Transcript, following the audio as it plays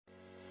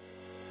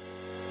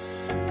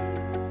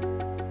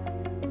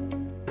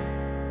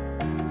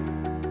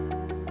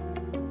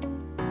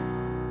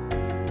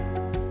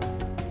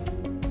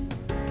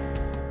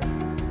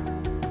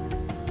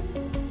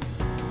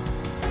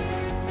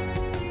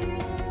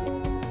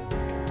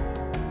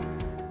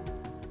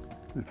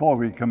Before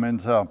we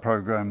commence our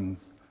program,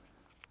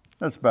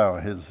 let's bow our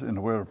heads in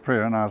a word of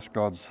prayer and ask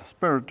God's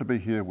Spirit to be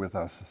here with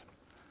us.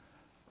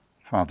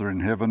 Father in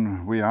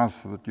heaven, we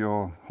ask that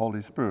your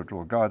Holy Spirit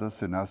will guide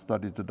us in our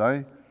study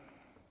today.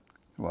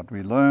 What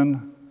we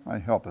learn may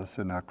help us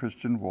in our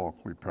Christian walk,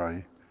 we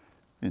pray,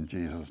 in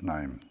Jesus'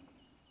 name.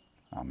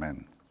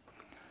 Amen.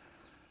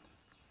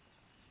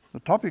 The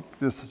topic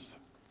this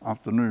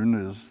afternoon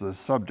is the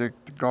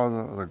subject,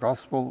 the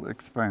Gospel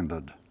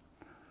Expanded.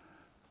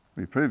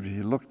 We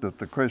previously looked at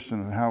the question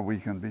of how we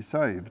can be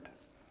saved.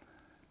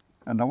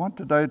 And I want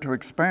today to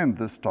expand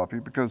this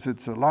topic because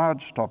it's a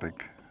large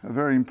topic, a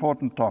very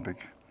important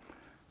topic,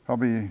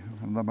 probably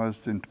one of the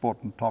most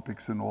important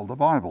topics in all the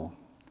Bible.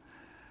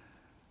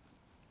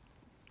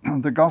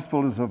 The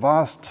Gospel is a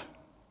vast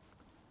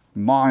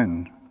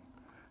mine,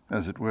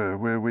 as it were,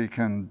 where we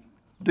can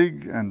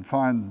dig and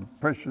find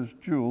precious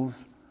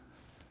jewels,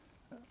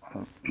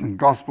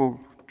 gospel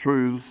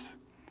truths,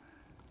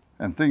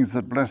 and things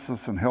that bless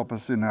us and help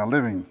us in our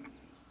living.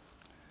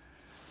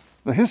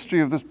 The history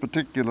of this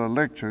particular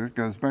lecture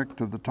goes back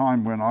to the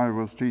time when I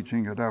was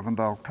teaching at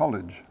Avondale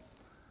College,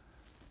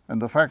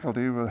 and the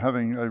faculty were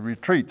having a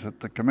retreat at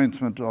the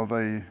commencement of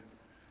a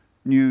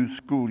new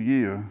school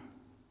year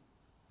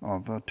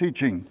of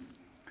teaching.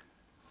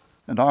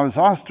 And I was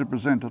asked to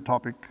present a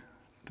topic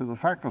to the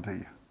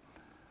faculty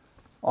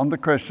on the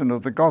question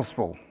of the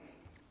gospel,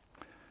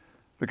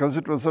 because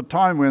it was a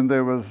time when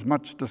there was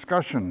much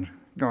discussion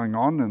going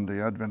on in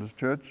the Adventist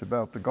church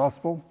about the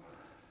gospel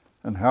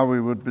and how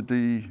we would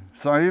be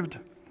saved.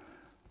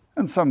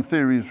 And some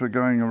theories were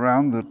going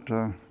around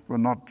that were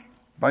not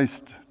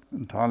based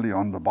entirely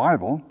on the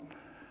Bible,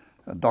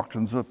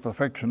 doctrines of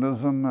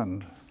perfectionism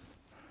and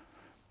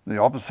the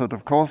opposite,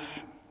 of course,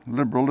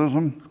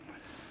 liberalism.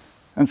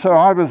 And so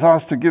I was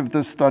asked to give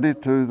this study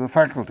to the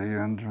faculty,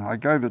 and I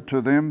gave it to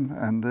them,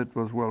 and it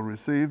was well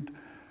received.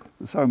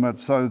 So much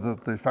so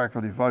that the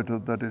faculty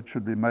voted that it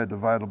should be made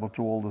available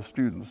to all the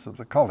students of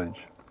the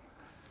college,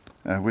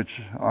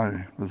 which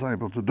I was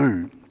able to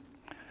do.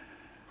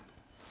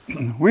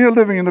 We are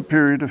living in a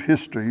period of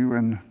history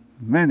when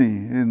many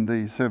in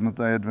the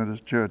Seventh-day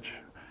Adventist Church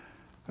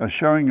are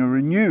showing a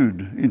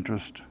renewed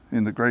interest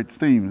in the great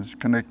themes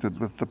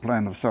connected with the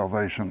plan of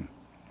salvation.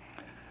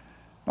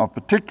 Of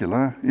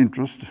particular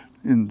interest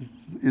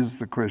is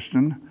the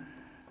question,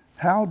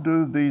 how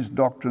do these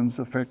doctrines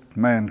affect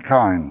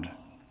mankind?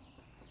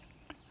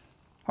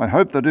 I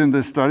hope that in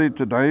this study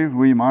today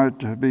we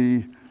might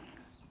be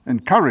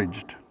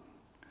encouraged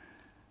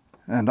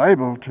and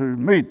able to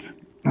meet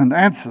and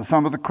answer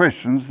some of the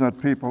questions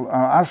that people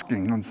are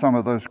asking, and some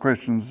of those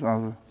questions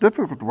are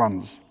difficult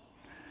ones.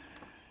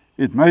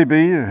 It may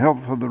be a help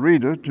for the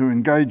reader to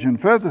engage in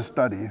further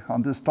study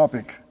on this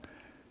topic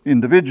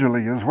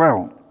individually as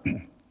well.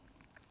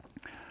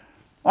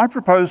 I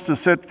propose to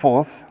set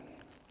forth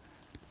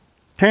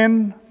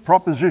 10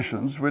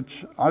 propositions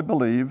which I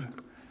believe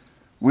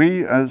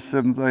we as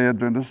Seventh-day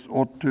Adventists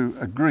ought to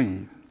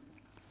agree.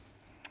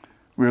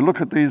 We'll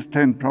look at these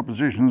 10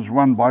 propositions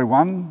one by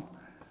one,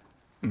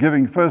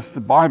 giving first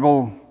the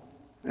Bible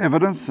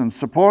evidence and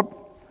support,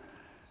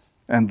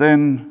 and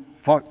then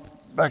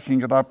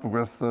backing it up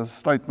with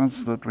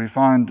statements that we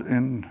find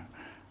in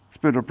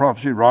Spirit of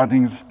Prophecy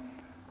writings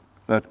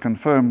that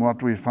confirm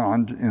what we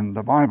find in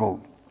the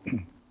Bible.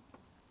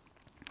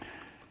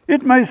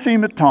 It may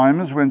seem at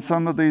times when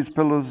some of these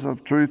pillars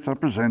of truth are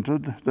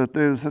presented that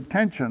there's a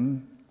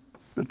tension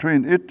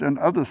between it and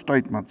other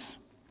statements.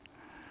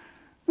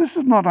 This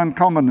is not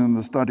uncommon in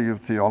the study of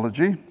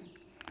theology,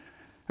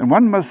 and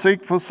one must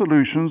seek for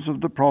solutions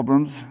of the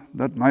problems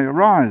that may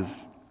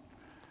arise.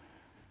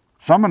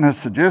 Someone has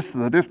suggested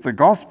that if the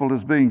gospel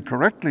is being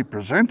correctly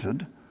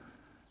presented,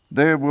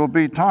 there will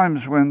be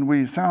times when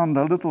we sound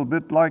a little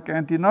bit like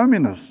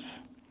antinomianists,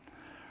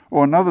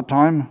 or another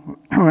time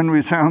when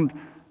we sound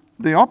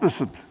the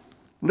opposite,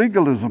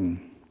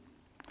 legalism.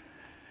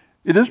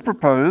 It is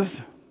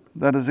proposed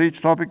that as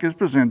each topic is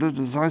presented,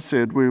 as I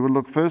said, we will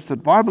look first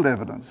at Bible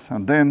evidence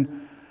and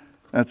then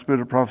at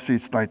Spirit of Prophecy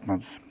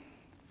statements.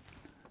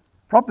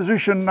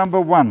 Proposition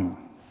number 1.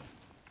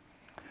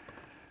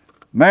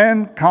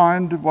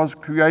 Mankind was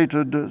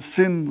created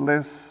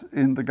sinless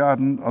in the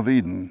Garden of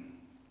Eden.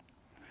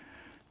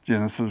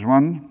 Genesis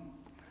 1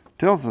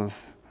 tells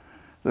us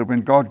that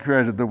when God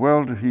created the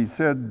world, he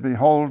said,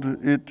 "Behold,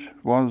 it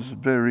was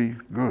very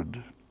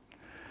good."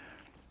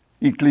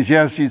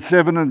 Ecclesiastes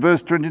 7 and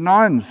verse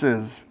 29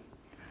 says,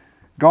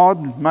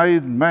 God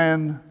made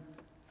man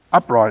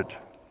upright.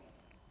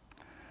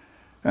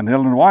 And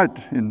Ellen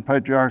White in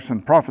Patriarchs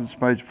and Prophets,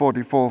 page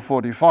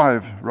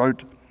 44-45,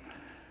 wrote,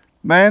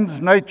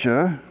 man's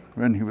nature,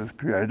 when he was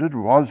created,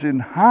 was in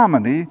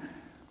harmony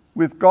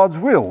with God's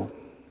will.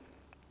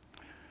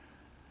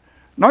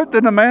 Note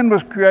that a man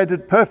was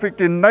created perfect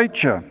in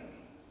nature.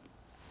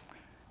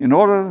 In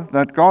order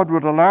that God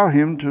would allow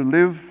him to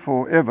live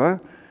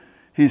forever,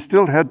 he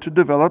still had to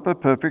develop a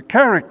perfect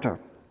character.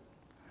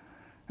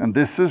 And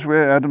this is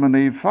where Adam and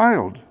Eve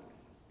failed.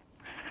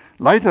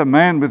 Later,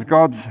 man, with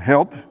God's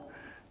help,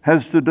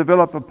 has to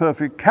develop a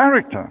perfect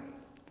character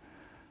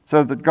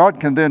so that God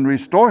can then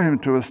restore him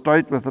to a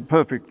state with a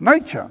perfect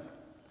nature.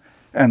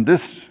 And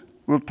this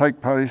will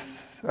take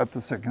place at the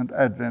second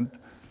advent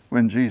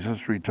when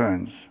Jesus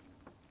returns.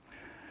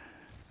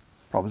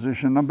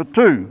 Proposition number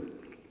 2.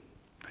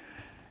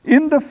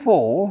 In the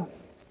fall,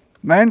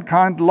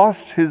 mankind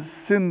lost his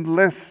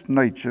sinless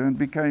nature and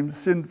became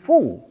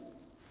sinful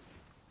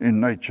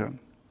in nature.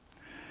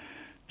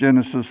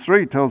 Genesis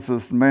 3 tells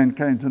us man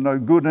came to know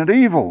good and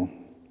evil.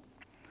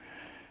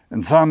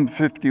 In Psalm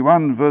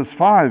 51 verse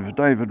 5,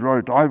 David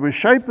wrote, I was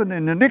shapen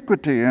in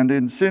iniquity, and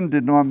in sin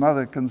did my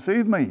mother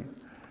conceive me.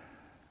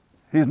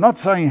 He's not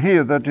saying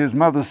here that his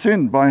mother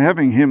sinned by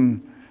having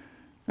him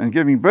and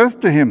giving birth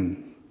to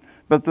him,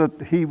 but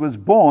that he was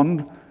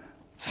born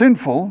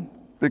sinful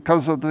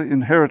because of the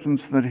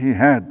inheritance that he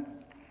had.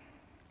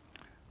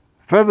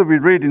 Further, we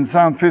read in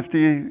Psalm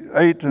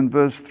 58 and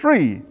verse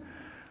 3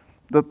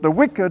 that the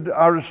wicked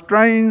are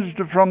estranged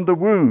from the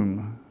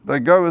womb. They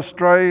go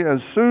astray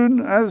as soon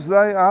as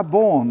they are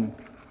born,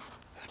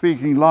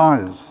 speaking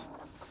lies.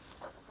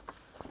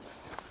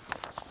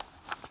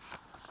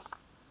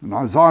 In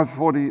Isaiah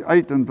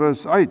 48 and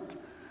verse 8,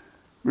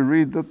 we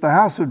read that the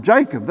house of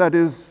Jacob, that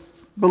is,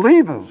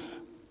 believers,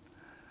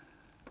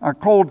 are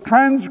called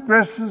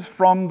transgressors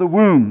from the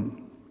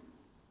womb.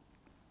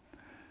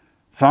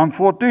 Psalm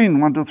 14,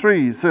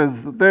 1-3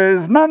 says that there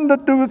is none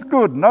that doeth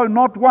good, no,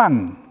 not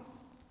one.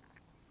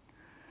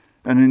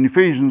 And in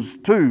Ephesians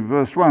 2,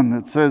 verse 1,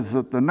 it says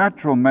that the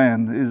natural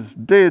man is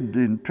dead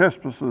in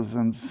trespasses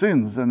and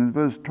sins. And in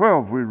verse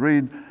 12, we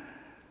read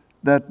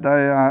that they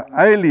are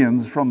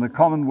aliens from the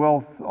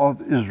commonwealth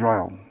of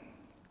Israel.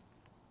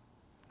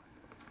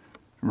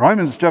 In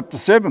Romans chapter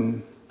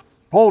 7,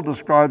 Paul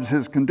describes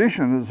his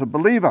condition as a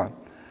believer,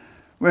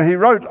 where he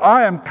wrote,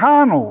 I am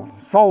carnal,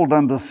 sold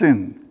under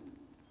sin.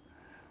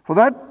 For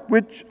that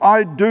which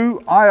I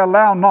do, I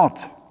allow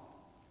not.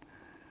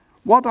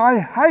 What I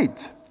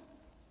hate,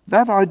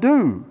 that I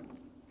do.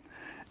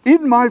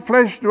 In my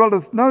flesh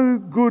dwelleth no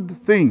good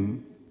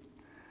thing.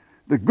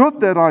 The good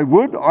that I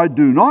would, I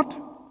do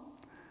not,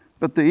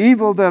 but the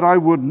evil that I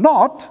would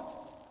not,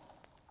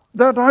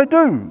 that I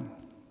do.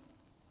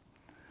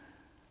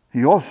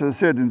 He also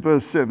said in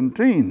verse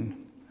 17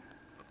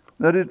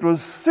 that it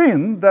was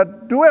sin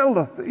that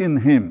dwelleth in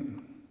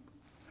him.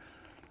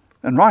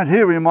 And right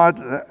here we might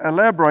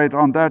elaborate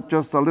on that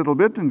just a little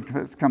bit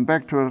and come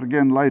back to it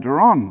again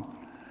later on.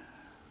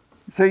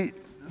 See,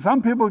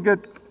 some people get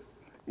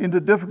into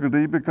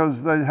difficulty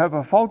because they have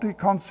a faulty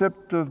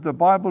concept of the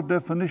Bible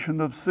definition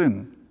of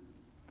sin.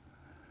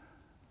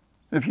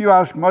 If you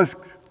ask most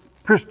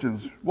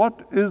Christians,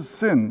 what is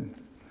sin?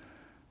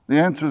 The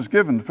answer is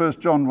given, 1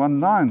 John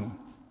 1:9.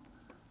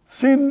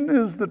 Sin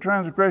is the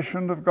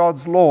transgression of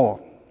God's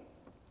law.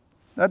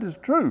 That is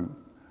true.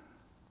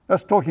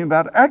 That's talking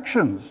about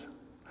actions.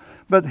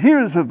 But here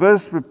is a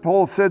verse where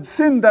Paul said,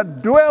 sin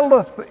that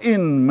dwelleth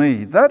in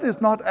me. That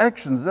is not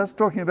actions. That's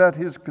talking about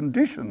his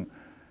condition,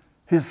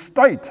 his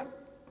state.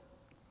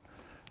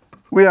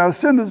 We are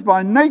sinners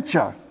by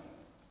nature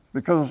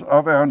because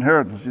of our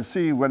inheritance. You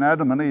see, when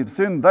Adam and Eve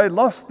sinned, they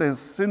lost their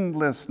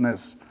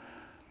sinlessness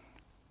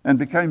and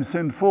became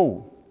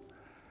sinful.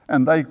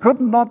 And they could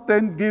not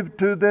then give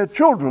to their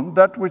children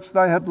that which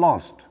they had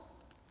lost.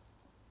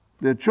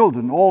 Their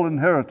children all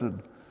inherited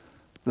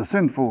the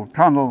sinful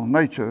carnal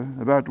nature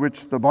about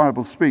which the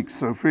Bible speaks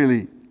so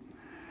freely.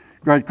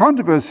 Great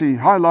controversy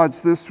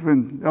highlights this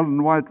when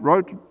Ellen White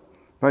wrote,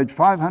 page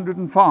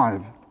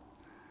 505.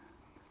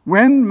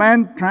 When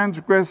man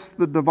transgressed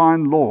the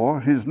divine law,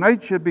 his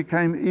nature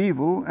became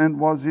evil and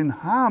was in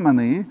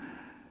harmony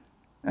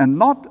and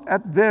not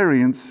at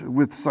variance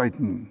with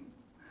Satan.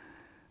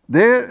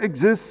 There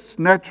exists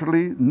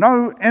naturally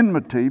no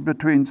enmity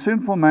between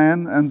sinful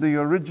man and the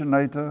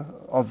originator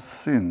of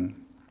sin.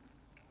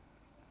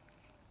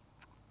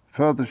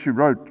 Further, she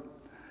wrote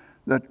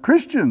that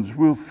Christians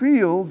will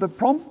feel the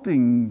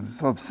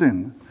promptings of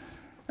sin.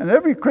 And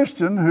every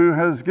Christian who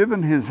has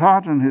given his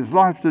heart and his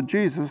life to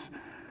Jesus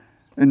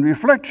in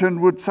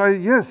reflection would say,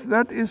 yes,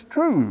 that is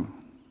true.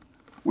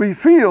 We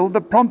feel the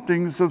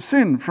promptings of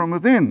sin from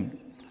within.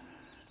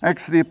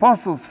 Acts of the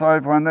Apostles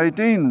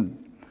 5:1-18.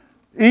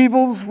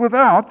 Evils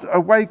without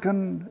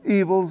awaken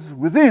evils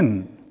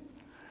within.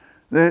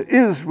 There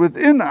is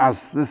within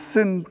us this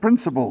sin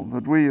principle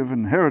that we have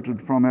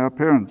inherited from our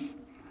parents.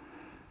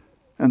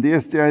 And the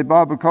SDA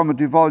Bible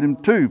Commentary, Volume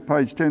 2,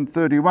 page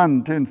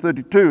 1031,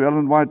 1032,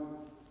 Ellen White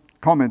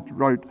comment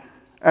wrote,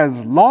 as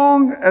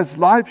long as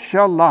life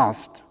shall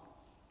last,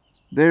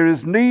 there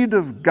is need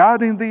of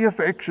guarding the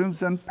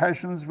affections and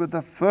passions with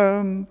a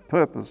firm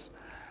purpose.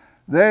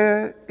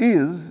 There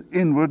is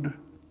inward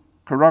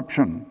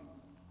corruption.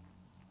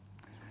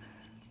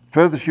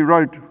 Further, she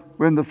wrote,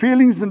 when the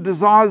feelings and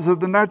desires of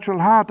the natural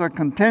heart are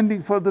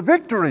contending for the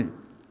victory,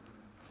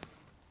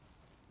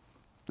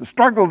 the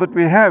struggle that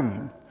we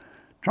have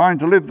trying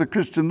to live the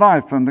Christian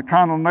life and the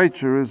carnal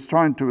nature is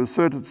trying to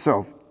assert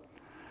itself.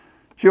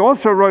 She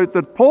also wrote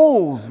that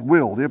Paul's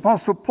will, the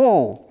Apostle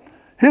Paul,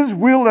 his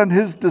will and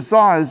his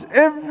desires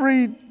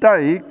every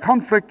day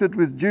conflicted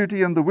with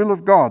duty and the will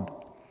of God.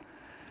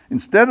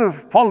 Instead of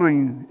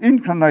following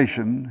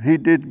inclination, he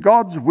did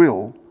God's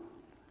will,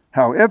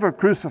 however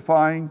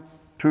crucifying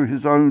to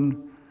his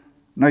own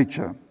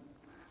nature.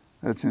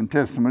 That's in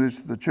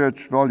Testimonies to the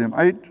Church, Volume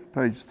 8,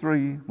 page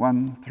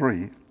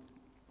 313.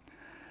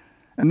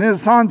 And in the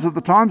Signs of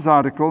the Times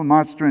article,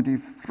 March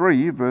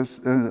 23, verse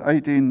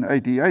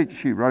 1888,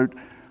 she wrote,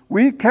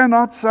 "We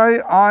cannot say,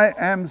 'I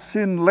am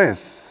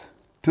sinless,'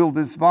 till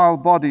this vile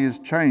body is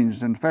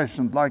changed and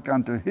fashioned like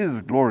unto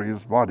his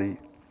glorious body."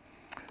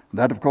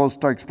 That, of course,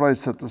 takes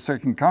place at the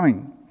second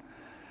coming.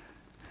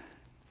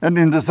 And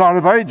in Desire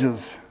of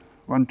Ages,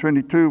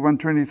 122,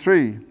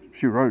 123,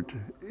 she wrote,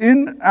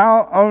 "In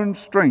our own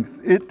strength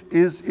it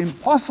is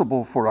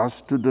impossible for us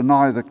to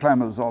deny the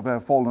clamours of our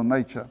fallen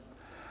nature."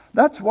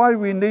 That's why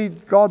we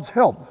need God's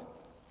help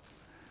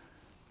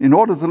in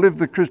order to live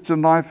the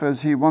Christian life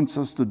as he wants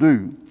us to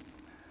do.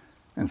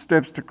 And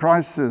Steps to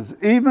Christ says,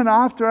 even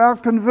after our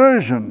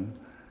conversion,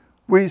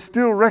 we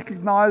still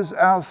recognize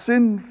our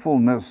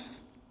sinfulness.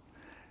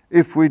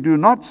 If we do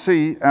not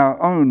see our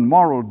own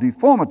moral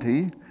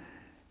deformity,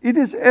 it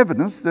is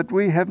evidence that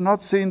we have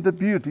not seen the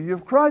beauty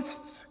of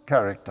Christ's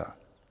character.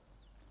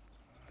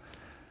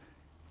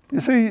 You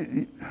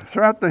see,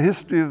 throughout the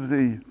history of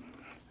the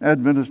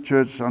Adventist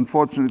Church,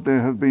 unfortunately,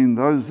 there have been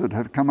those that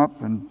have come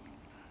up and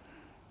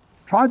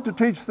tried to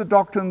teach the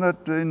doctrine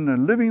that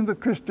in living the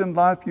Christian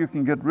life, you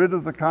can get rid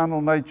of the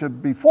carnal nature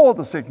before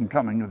the second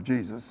coming of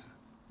Jesus.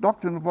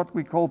 Doctrine of what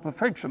we call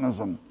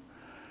perfectionism.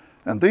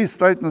 And these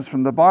statements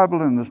from the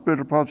Bible and the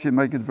Spirit of Prophecy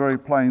make it very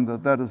plain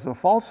that that is a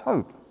false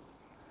hope.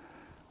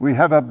 We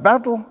have a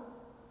battle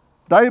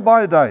day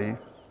by day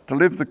to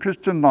live the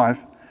Christian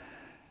life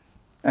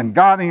and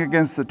guarding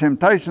against the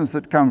temptations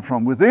that come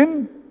from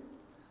within,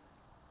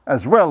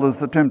 as well as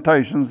the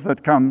temptations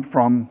that come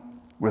from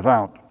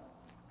without.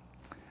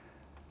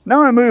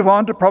 Now I move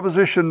on to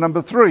proposition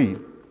number 3.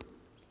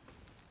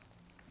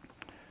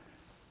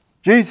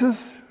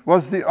 Jesus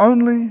was the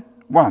only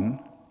one,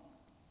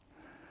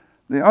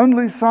 the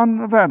only son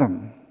of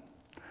Adam,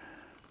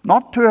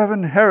 not to have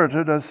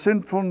inherited a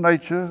sinful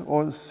nature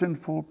or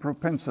sinful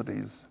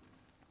propensities.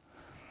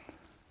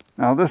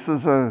 Now this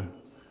is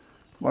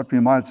what we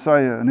might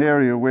say an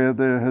area where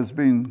there has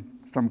been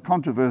some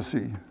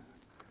controversy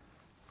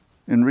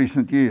in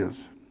recent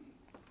years.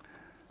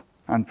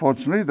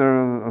 Unfortunately, there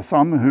are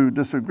some who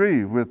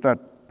disagree with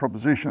that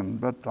proposition,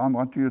 but I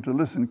want you to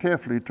listen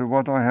carefully to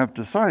what I have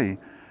to say,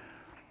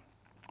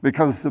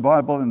 because the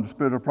Bible and the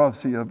Spirit of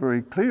Prophecy are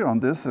very clear on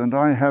this, and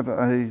I have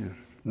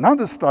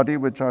another study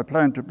which I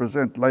plan to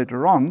present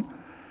later on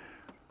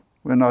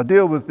when I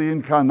deal with the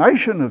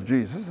incarnation of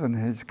Jesus and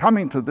his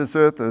coming to this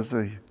earth as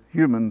a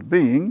human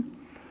being,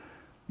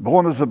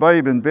 born as a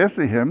babe in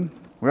Bethlehem,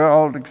 where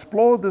I'll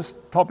explore this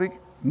topic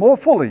more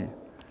fully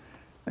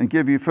and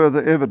give you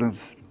further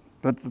evidence.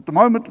 But at the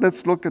moment,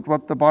 let's look at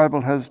what the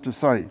Bible has to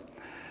say.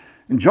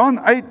 In John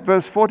 8,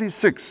 verse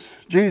 46,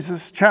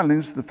 Jesus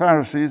challenged the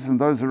Pharisees and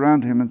those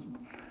around him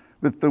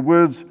with the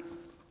words,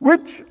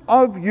 "Which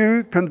of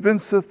you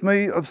convinceth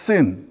me of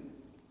sin?"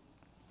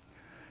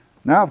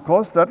 Now, of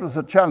course, that was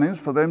a challenge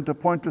for them to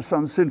point to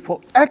some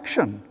sinful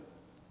action.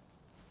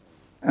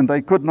 And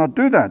they could not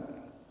do that,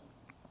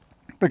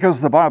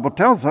 because the Bible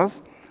tells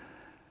us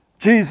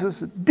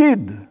Jesus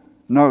did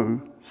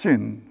know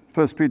sin.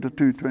 1 Peter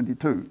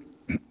 2:22.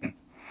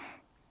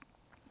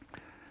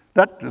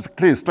 That is a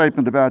clear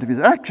statement about his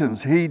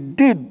actions. He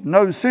did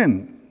know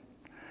sin.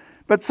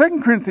 But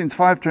 2 Corinthians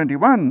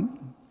 5:21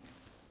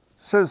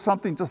 says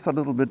something just a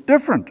little bit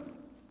different.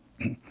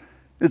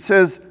 It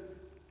says,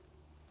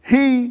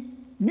 he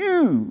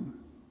knew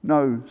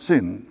no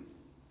sin.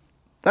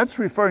 That's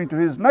referring to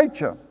his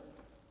nature,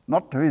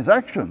 not to his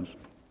actions.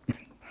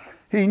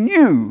 He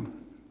knew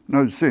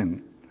no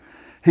sin.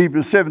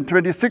 Hebrews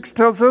 7:26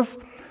 tells us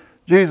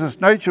Jesus'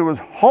 nature was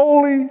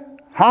holy,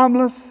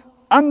 harmless,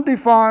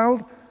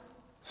 undefiled,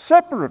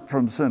 separate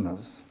from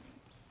sinners.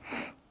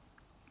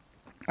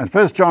 And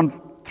 1 John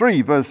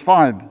 3, verse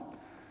 5,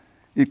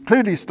 it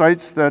clearly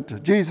states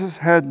that Jesus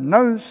had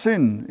no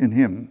sin in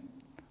him.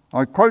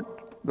 I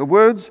quote the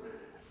words,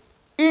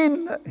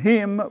 "In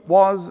him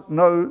was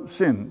no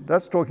sin."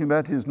 That's talking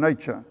about his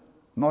nature,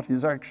 not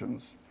his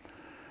actions.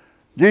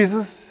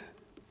 Jesus,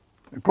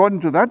 according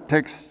to that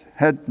text,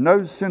 had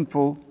no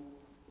sinful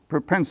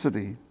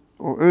propensity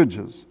or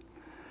urges.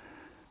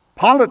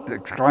 Pilate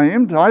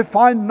exclaimed, "I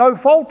find no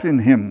fault in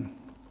him."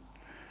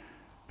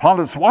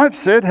 Pilate's wife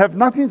said, "Have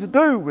nothing to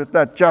do with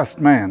that just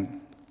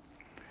man."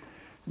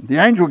 The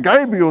angel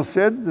Gabriel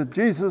said that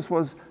Jesus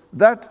was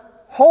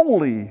that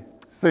holy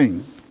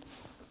thing.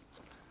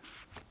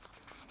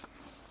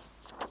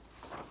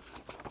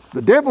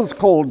 The devils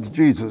called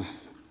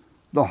Jesus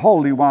the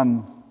Holy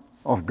One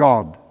of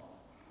God.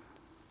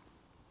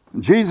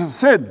 Jesus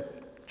said,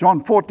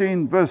 John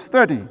 14, verse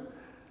 30,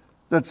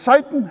 that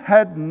Satan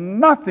had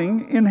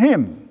nothing in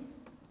him.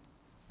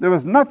 There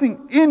was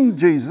nothing in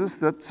Jesus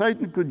that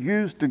Satan could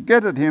use to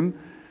get at him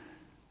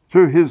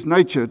through his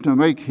nature to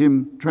make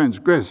him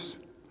transgress.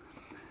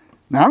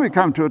 Now we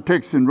come to a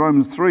text in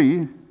Romans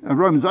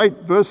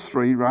 8, verse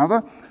 3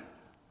 rather,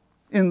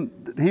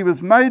 he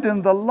was made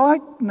in the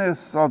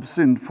likeness of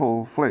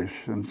sinful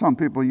flesh. And some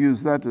people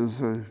use that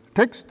as a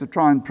text to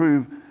try and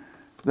prove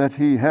that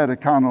he had a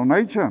carnal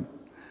nature.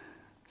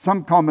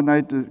 Some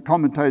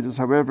commentators,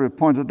 however, have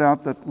pointed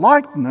out that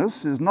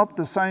likeness is not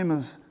the same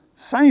as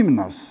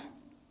sameness.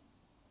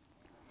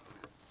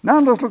 Now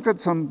let's look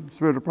at some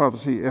Spirit of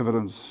Prophecy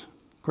evidence.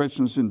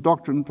 Questions in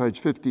Doctrine, page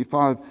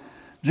 55.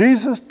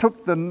 Jesus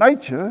took the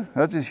nature,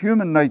 that is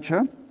human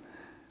nature,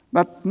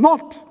 but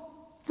not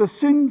the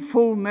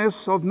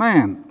sinfulness of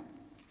man.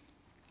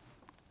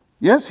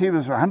 Yes, he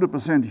was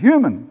 100%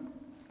 human,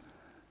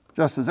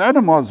 just as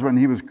Adam was when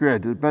he was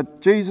created,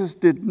 but Jesus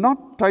did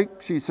not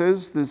take, she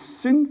says, the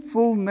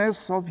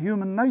sinfulness of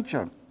human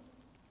nature.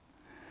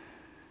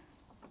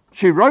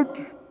 She wrote,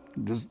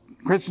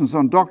 Questions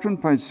on Doctrine,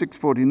 page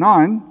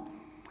 649,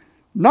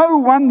 no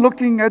one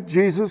looking at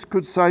Jesus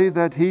could say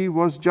that he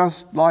was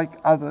just like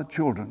other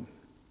children.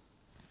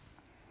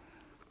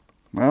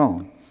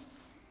 Well,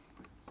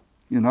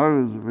 you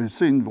know, as we've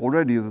seen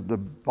already that the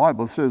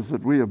Bible says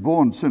that we are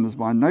born sinners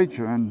by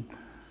nature, and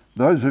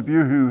those of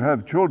you who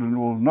have children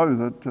will know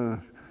that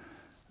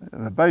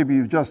a baby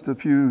of just a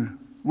few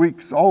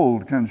weeks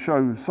old can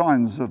show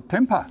signs of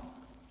temper.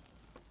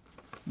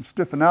 And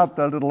stiffen out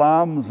their little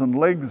arms and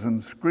legs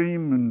and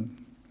scream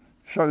and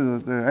show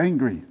that they're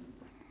angry.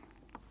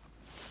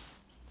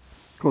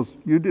 Of course,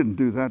 you didn't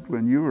do that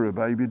when you were a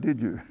baby, did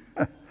you?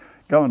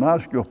 Go and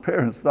ask your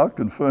parents, they'll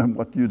confirm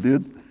what you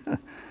did.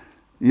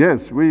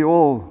 Yes, we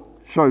all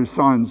show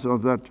signs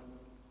of that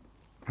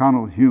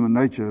carnal human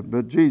nature,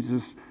 but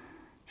Jesus,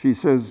 she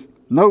says,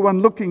 no one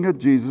looking at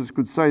Jesus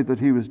could say that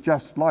he was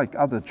just like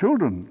other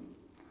children.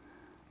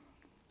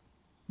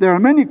 There are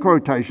many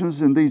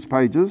quotations in these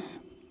pages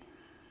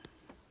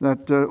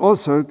that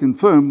also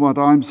confirm what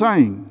I'm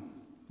saying,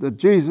 that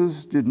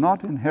Jesus did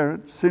not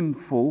inherit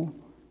sinful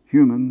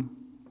human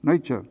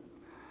nature.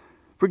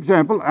 For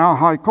example, Our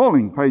High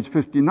Calling, page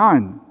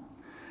 59.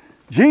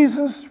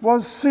 Jesus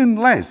was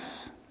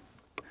sinless,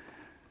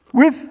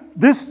 with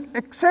this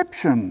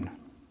exception.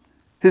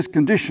 His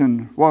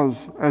condition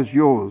was as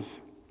yours.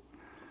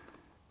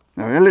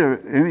 Now,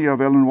 any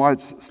of Ellen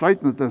White's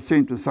statements that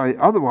seem to say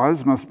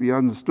otherwise must be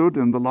understood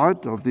in the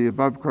light of the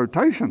above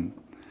quotation.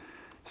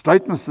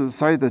 Statements that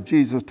say that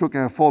Jesus took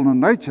our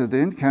fallen nature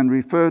then can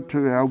refer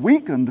to our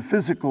weakened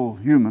physical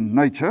human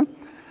nature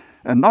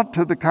and not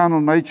to the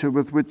carnal nature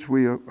with which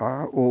we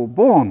are all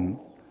born.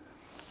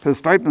 Her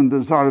statement, The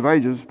Desire of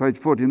Ages, page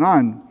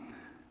 49,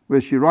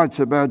 where she writes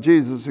about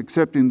Jesus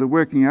accepting the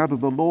working out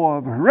of the law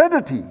of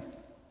heredity.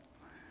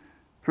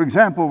 For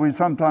example, we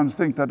sometimes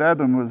think that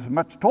Adam was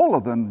much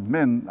taller than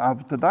men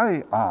of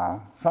today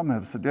are. Some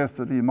have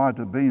suggested he might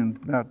have been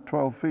about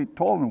 12 feet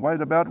tall and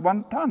weighed about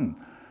 1 ton.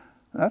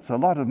 That's a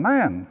lot of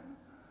man.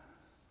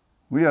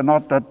 We are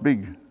not that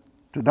big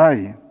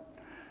today.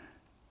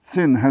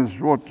 Sin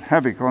has wrought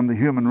havoc on the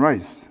human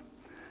race.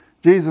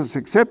 Jesus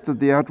accepted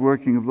the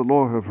outworking of the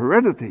law of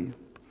heredity.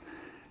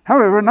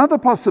 However, another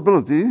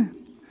possibility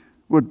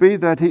would be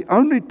that he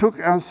only took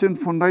our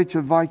sinful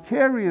nature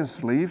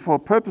vicariously for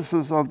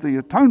purposes of the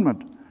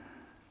atonement,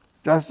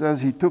 just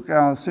as he took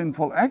our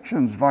sinful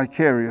actions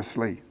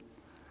vicariously.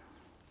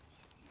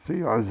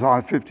 See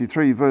Isaiah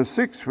 53 verse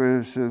 6,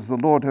 where it says, the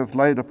Lord hath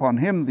laid upon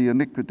him the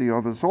iniquity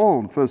of us all,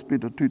 and 1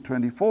 Peter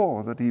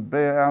 2:24, that he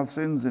bare our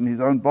sins in his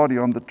own body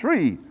on the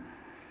tree.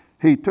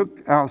 He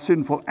took our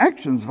sinful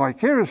actions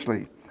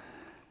vicariously.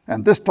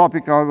 And this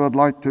topic I would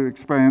like to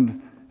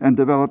expand and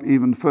develop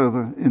even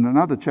further in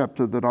another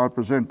chapter that I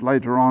present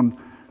later on,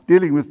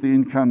 dealing with the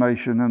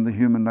incarnation and the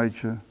human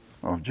nature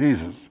of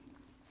Jesus.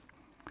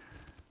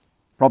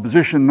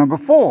 Proposition number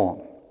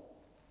 4.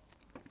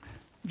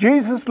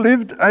 Jesus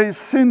lived a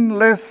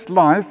sinless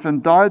life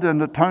and died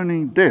an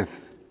atoning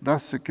death,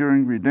 thus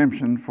securing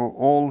redemption for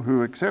all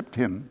who accept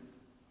him.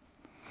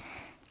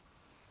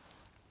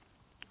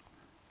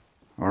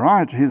 All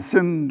right, his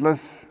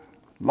sinless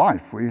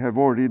life, we have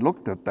already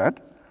looked at that.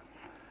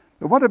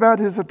 But what about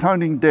his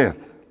atoning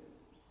death?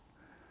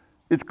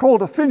 It's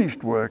called a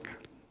finished work.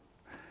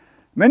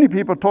 Many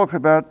people talk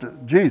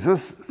about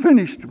Jesus'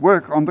 finished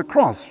work on the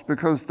cross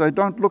because they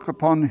don't look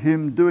upon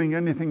him doing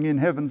anything in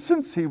heaven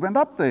since he went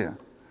up there.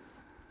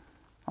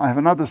 I have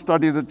another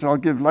study that I'll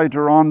give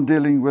later on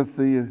dealing with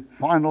the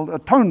final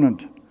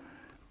atonement,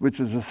 which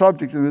is a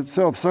subject in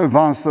itself so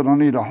vast that I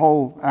need a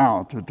whole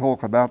hour to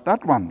talk about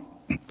that one.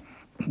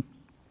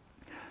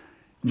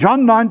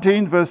 John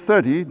 19, verse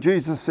 30,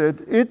 Jesus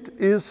said, "It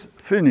is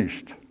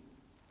finished."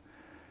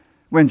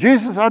 When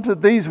Jesus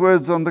uttered these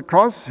words on the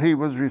cross, he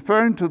was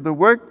referring to the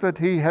work that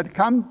he had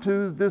come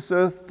to this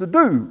earth to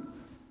do.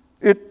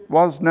 It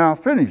was now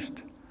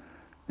finished.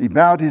 He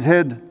bowed his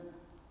head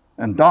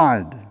and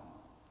died.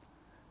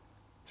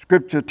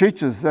 Scripture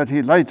teaches that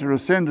he later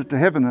ascended to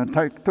heaven and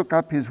took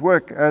up his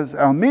work as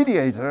our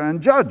mediator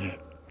and judge.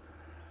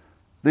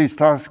 These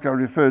tasks are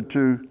referred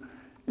to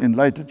in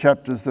later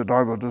chapters that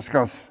I will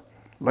discuss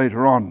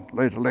later on,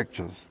 later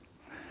lectures.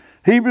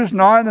 Hebrews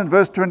 9 and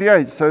verse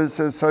 28, so it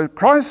says, "So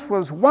Christ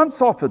was once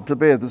offered to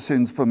bear the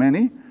sins for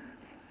many,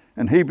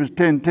 And Hebrews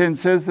 10:10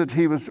 says that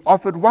he was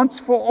offered once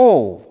for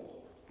all.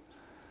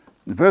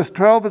 In verse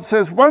 12 it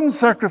says, one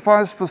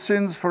sacrifice for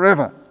sins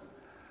forever.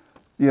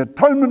 The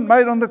atonement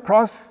made on the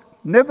cross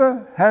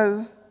never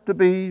has to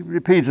be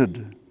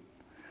repeated.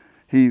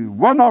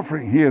 One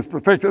offering he has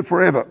perfected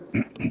forever.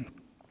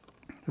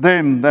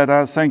 Them that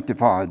are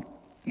sanctified.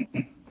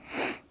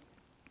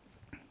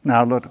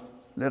 Now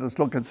let us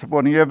look at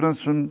supporting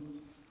evidence from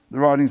the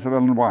writings of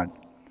Ellen White.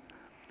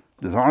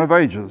 Desire of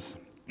Ages.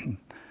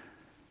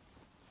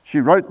 She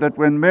wrote that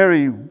when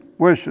Mary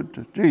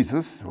worshipped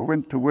Jesus, or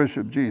went to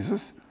worship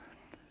Jesus,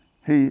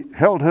 he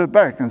held her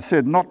back and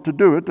said not to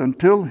do it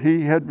until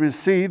he had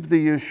received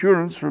the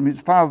assurance from his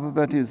Father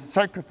that his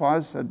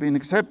sacrifice had been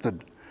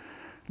accepted.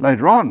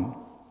 Later on,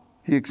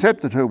 he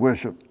accepted her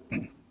worship.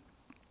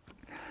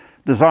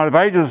 Desire of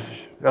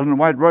Ages, Ellen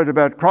White wrote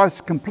about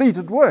Christ's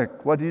completed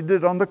work. What he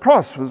did on the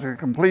cross was a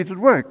completed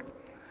work.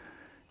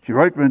 She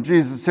wrote when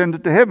Jesus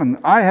ascended to heaven,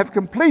 I have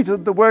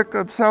completed the work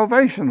of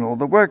salvation, or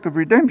the work of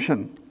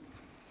redemption.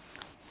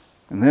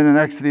 And then in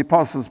Acts of the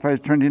Apostles,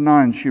 page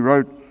 29, she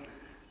wrote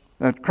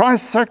that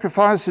Christ's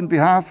sacrifice in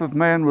behalf of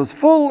man was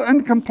full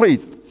and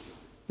complete.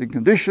 The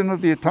condition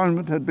of the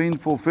atonement had been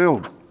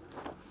fulfilled.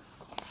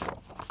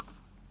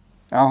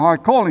 Our High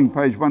Calling,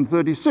 page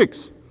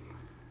 136.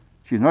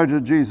 She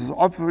noted Jesus'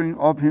 offering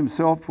of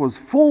himself was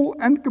full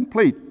and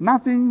complete.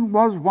 Nothing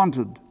was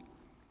wanted.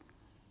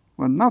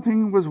 When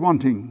nothing was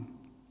wanting,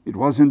 it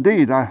was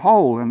indeed a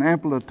whole and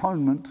ample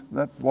atonement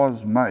that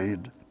was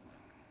made.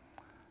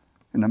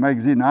 In the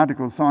magazine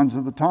article Signs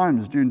of the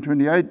Times, June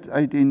 28,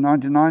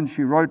 1899,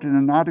 she wrote in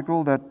an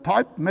article that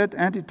type met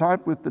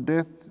antitype with the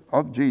death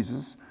of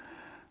Jesus,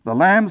 the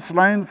Lamb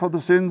slain for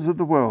the sins of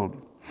the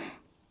world.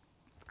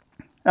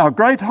 Our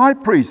great high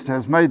priest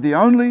has made the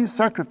only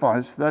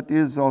sacrifice that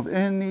is of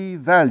any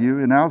value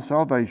in our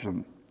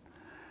salvation.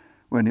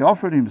 When he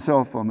offered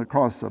himself on the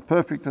cross, a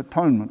perfect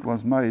atonement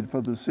was made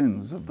for the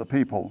sins of the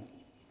people.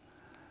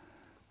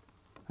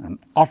 An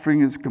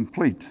offering is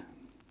complete.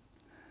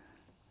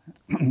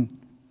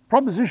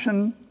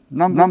 Proposition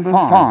number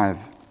 5.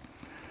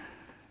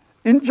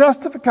 In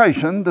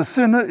justification, the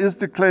sinner is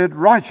declared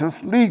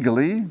righteous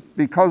legally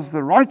because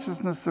the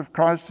righteousness of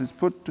Christ is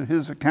put to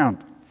his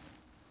account.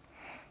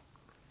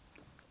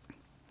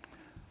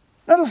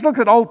 Let us look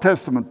at Old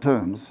Testament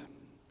terms.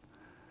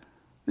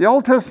 The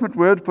Old Testament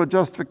word for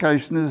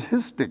justification is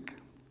histic.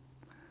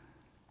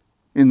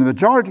 In the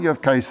majority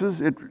of cases,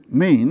 it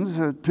means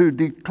to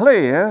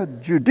declare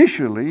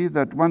judicially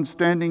that one's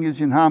standing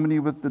is in harmony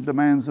with the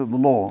demands of the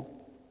law.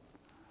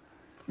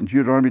 In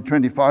Deuteronomy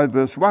 25,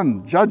 verse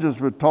 1, judges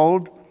were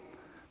told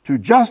to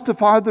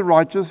justify the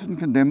righteous and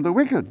condemn the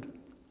wicked.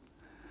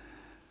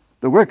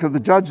 The work of the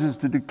judge is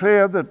to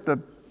declare that the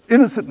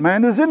innocent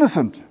man is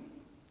innocent.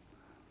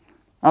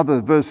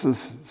 Other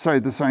verses say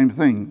the same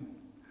thing.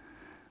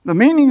 The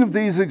meaning of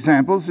these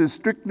examples is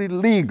strictly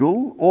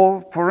legal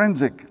or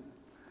forensic.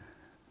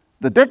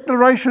 The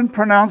declaration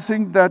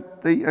pronouncing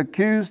that the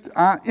accused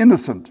are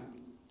innocent.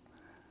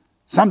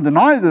 Some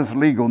deny this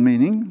legal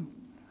meaning,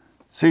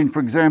 seen, for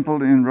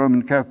example, in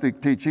Roman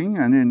Catholic teaching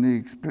and in the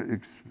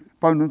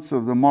exponents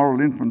of the moral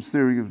inference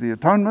theory of the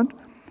atonement,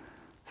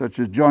 such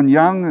as John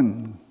Young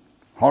and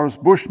Horace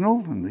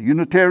Bushnell and the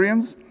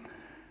Unitarians,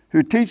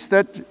 who teach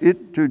that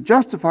to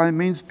justify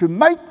means to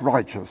make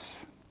righteous.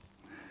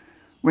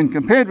 When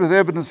compared with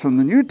evidence from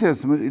the New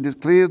Testament, it is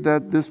clear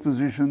that this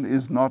position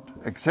is not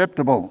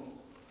acceptable.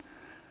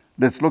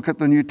 Let's look at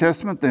the New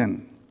Testament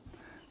then.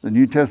 The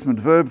New Testament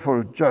verb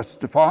for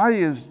justify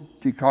is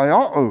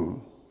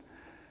dikaiō,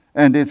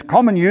 and its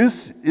common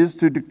use is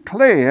to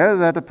declare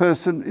that a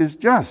person is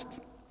just.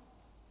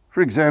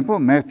 For example,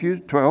 Matthew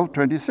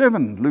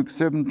 12:27, Luke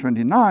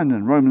 7:29,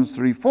 and Romans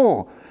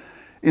 3:4.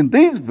 In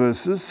these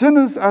verses,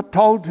 sinners are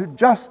told to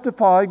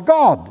justify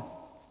God.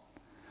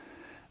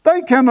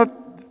 They can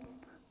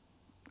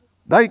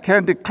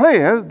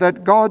declare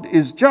that God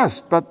is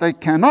just, but they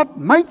cannot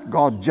make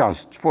God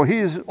just, for he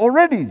is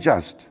already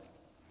just.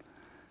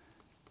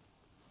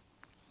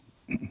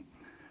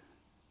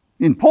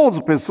 In Paul's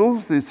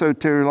epistles, the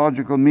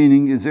soteriological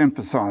meaning is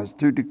emphasized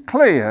to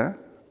declare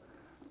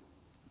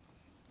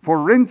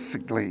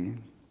forensically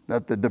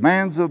that the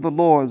demands of the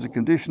law as a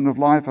condition of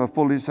life are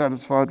fully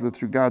satisfied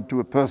with regard to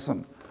a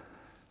person.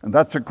 And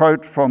that's a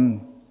quote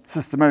from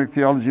Systematic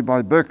Theology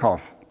by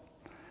Berkhoff,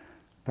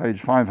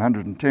 page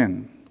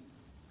 510.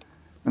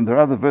 And there are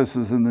other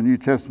verses in the New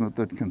Testament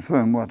that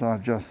confirm what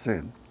I've just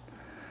said.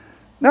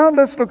 Now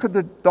let's look at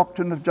the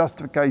doctrine of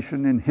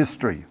justification in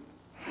history.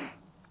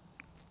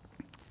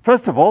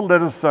 First of all,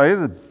 let us say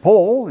that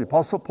Paul, the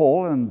Apostle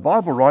Paul, and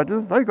Bible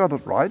writers, they got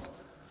it right.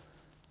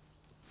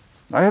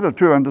 They had a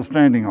true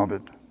understanding of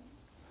it.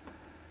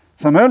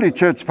 Some early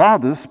church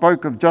fathers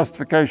spoke of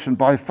justification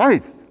by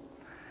faith,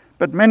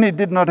 but many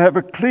did not have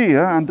a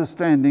clear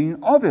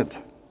understanding of it.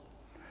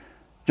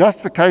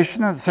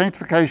 Justification and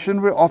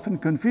sanctification were often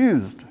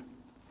confused.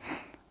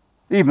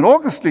 Even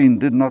Augustine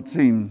did not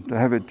seem to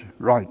have it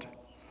right.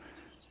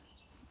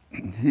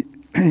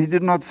 He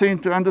did not seem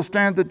to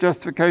understand that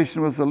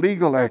justification was a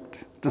legal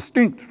act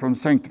distinct from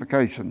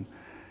sanctification,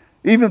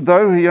 even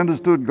though he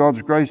understood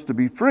God's grace to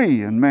be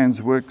free and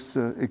man's works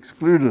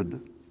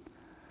excluded.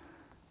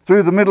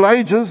 Through the Middle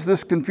Ages,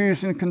 this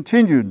confusion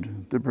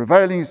continued. The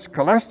prevailing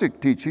scholastic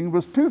teaching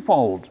was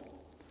twofold.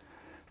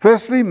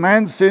 Firstly,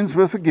 man's sins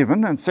were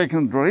forgiven, and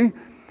secondly,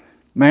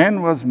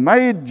 man was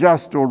made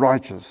just or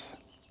righteous.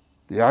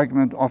 The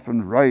argument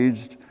often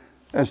raged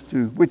as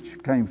to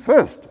which came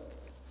first.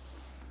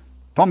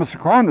 Thomas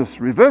Aquinas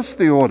reversed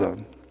the order,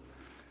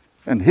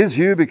 and his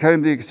view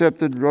became the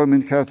accepted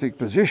Roman Catholic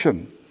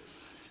position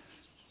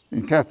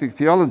in Catholic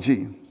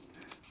theology,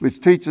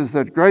 which teaches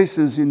that grace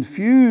is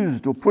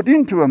infused or put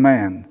into a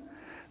man.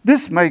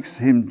 This makes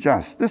him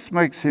just. This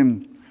makes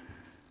him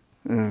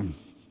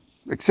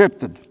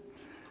accepted.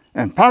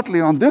 And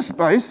partly on this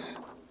basis,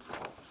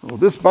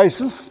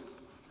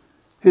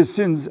 his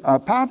sins are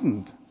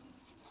pardoned.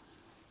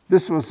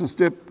 This was a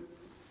step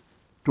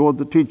toward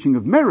the teaching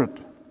of merit,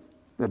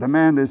 that a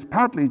man is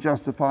partly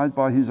justified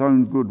by his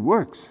own good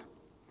works.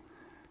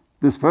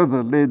 This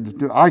further led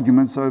to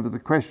arguments over the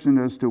question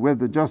as to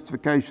whether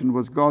justification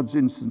was God's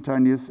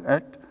instantaneous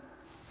act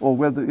or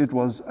whether it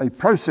was a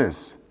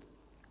process.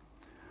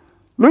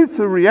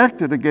 Luther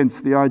reacted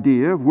against the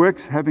idea of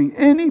works having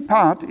any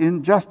part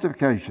in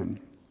justification.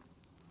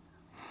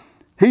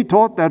 He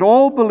taught that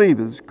all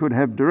believers could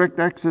have direct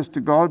access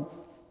to God's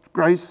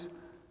grace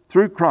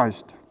through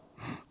Christ.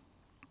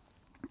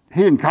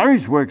 He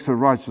encouraged works of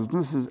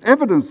righteousness as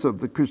evidence of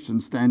the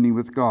Christian standing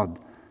with God,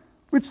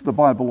 which the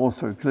Bible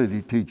also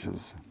clearly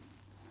teaches.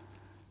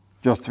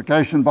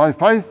 Justification by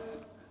faith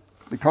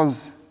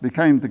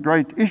became the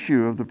great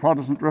issue of the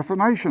Protestant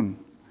Reformation.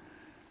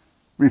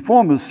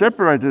 Reformers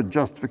separated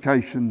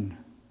justification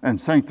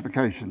and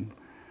sanctification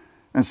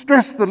and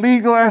stressed the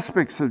legal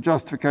aspects of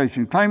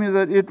justification, claiming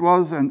that it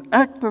was an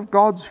act of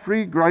God's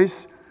free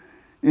grace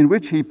in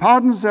which he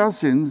pardons our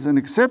sins and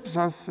accepts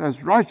us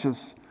as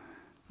righteous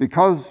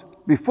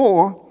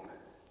before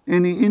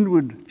any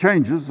inward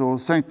changes or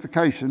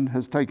sanctification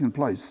has taken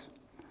place.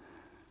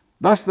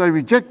 Thus they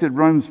rejected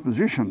Rome's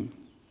position.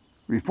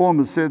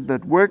 Reformers said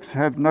that works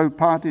have no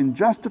part in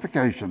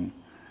justification.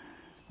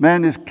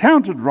 Man is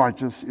counted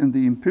righteous in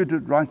the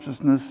imputed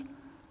righteousness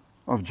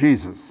of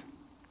Jesus.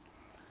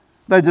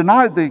 They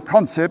denied the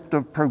concept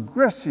of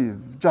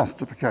progressive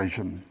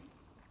justification.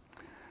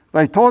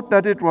 They taught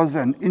that it was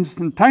an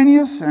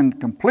instantaneous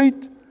and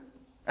complete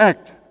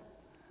act,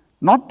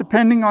 not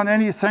depending on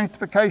any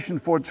sanctification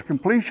for its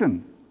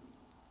completion.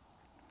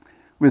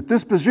 With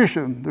this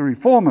position, the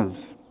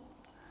Reformers,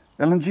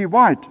 Ellen G.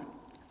 White,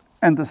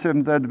 and the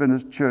Seventh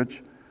Adventist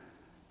Church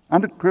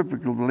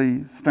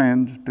unequivocally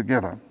stand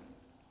together.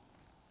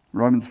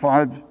 Romans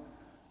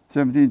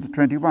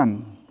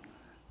 5:17-21,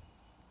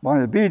 by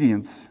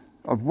obedience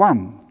of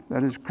one,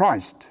 that is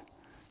Christ,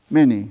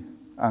 many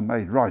are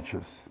made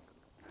righteous.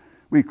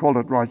 We call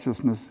it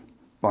righteousness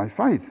by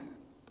faith.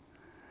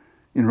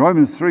 In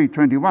Romans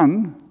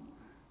 3:21,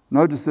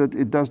 notice that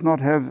it does not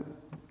have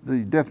the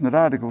definite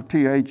article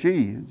THE.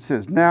 It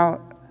says, now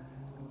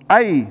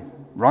a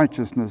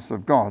righteousness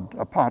of God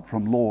apart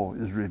from law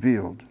is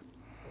revealed.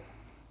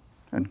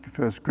 And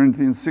 1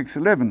 Corinthians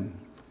 6:11,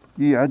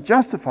 ye are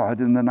justified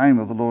in the name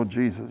of the Lord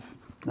Jesus.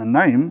 The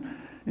name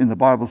in the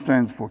Bible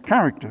stands for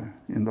character.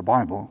 In the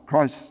Bible,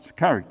 Christ's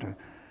character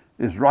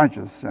is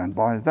righteous, and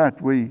by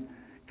that we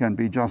can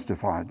be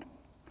justified.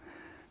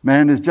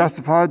 Man is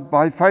justified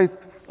by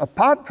faith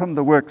apart from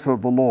the works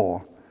of the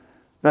law.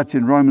 That's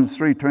in Romans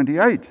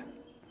 3:28.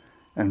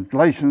 And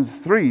Galatians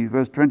 3,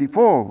 verse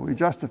 24, we're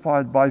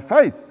justified by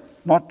faith,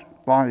 not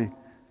by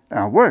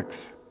our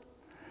works.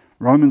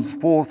 Romans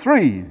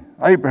 4:3,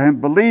 Abraham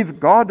believed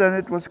God and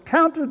it was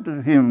counted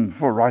to him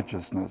for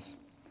righteousness.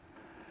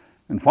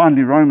 And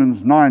finally,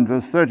 Romans 9,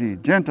 verse 30,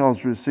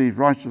 Gentiles received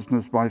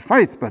righteousness by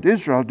faith, but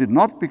Israel did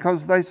not,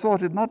 because they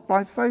sought it not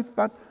by faith,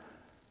 but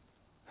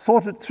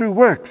sought it through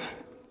works.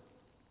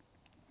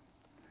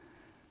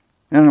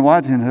 Ellen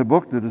White, in her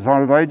book, The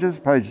Desire of Ages,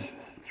 page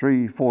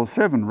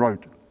 347,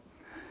 wrote,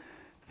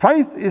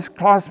 faith is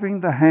clasping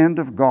the hand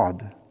of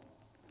God.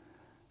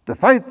 The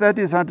faith that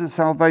is unto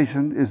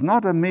salvation is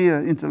not a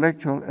mere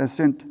intellectual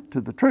assent to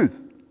the truth.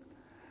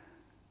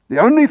 The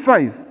only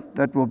faith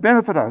that will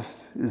benefit us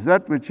is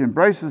that which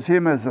embraces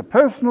him as a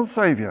personal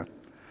Saviour,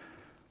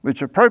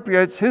 which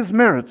appropriates his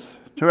merits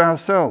to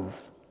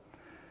ourselves.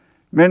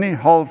 Many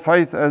hold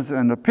faith as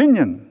an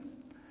opinion.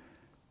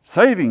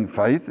 Saving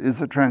faith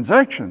is a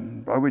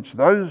transaction by which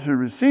those who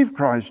receive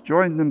Christ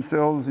join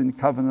themselves in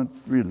covenant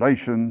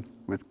relation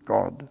with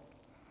God.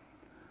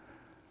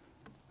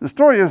 The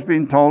story has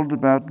been told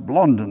about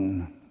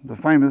Blondin, the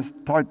famous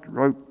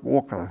tightrope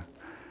walker,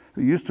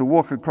 who used to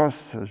walk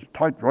across a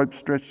tightrope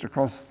stretched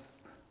across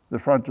the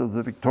front of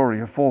the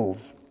Victoria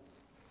Falls.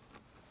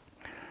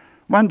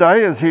 One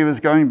day, as he was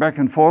going back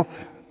and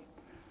forth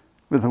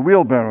with a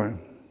wheelbarrow,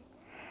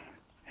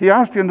 he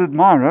asked an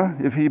admirer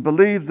if he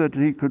believed that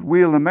he could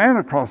wheel a man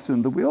across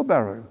in the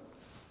wheelbarrow.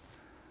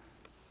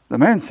 The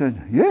man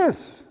said,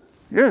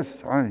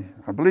 yes, I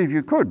believe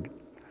you could.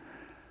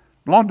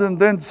 Blondin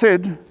then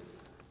said,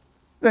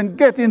 then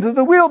get into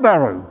the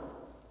wheelbarrow.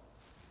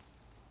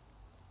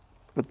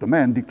 but the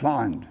man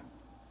declined.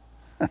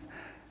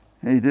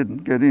 He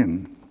didn't get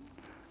in.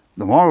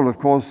 The moral, of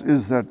course,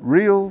 is that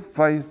real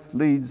faith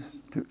leads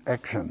to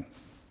action.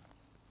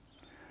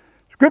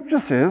 Scripture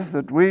says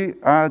that we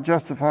are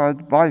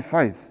justified by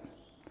faith.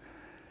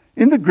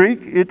 In the Greek,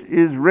 it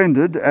is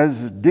rendered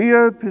as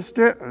dia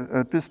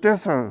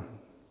pisteos,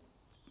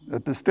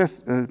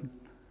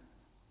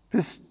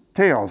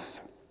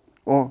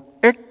 or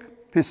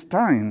ek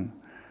pistein,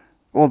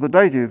 or the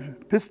dative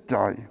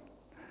pistai.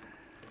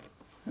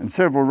 And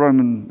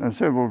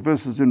several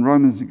verses in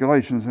Romans and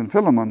Galatians and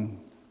Philemon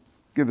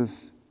give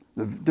us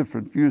the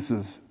different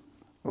uses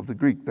of the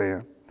Greek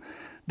there.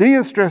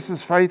 Dia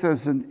stresses faith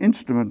as an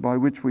instrument by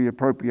which we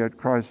appropriate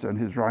Christ and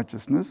his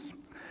righteousness.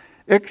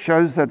 Ek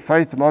shows that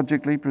faith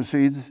logically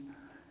precedes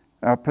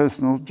our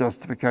personal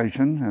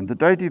justification, and the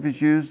dative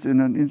is used in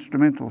an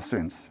instrumental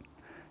sense.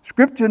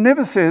 Scripture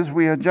never says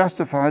we are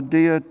justified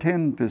dia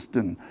ten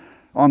piston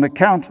on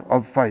account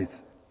of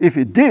faith. If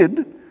it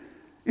did,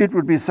 it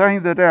would be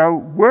saying that our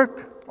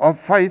work of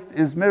faith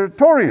is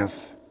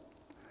meritorious.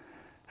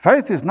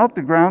 Faith is not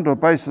the ground or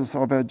basis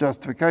of our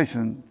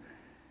justification.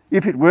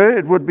 If it were,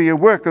 it would be a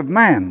work of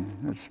man.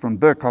 That's from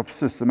Berkhoff's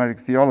Systematic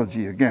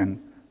Theology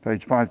again,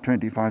 page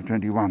 520,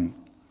 521.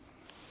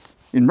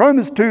 In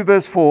Romans 2,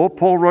 verse 4,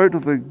 Paul wrote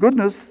of the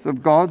goodness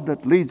of God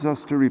that leads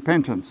us to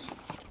repentance.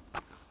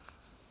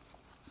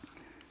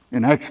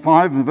 In Acts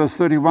 5 and verse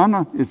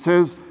 31, it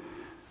says,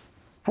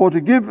 "For to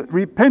give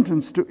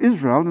repentance to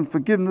Israel and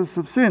forgiveness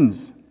of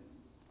sins."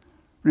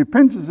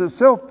 Repentance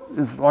itself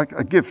is like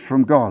a gift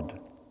from God.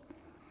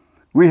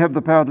 We have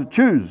the power to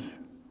choose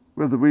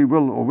whether we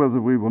will or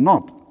whether we will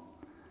not.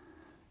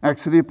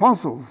 Acts of the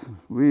Apostles,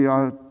 we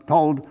are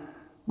told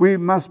we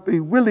must be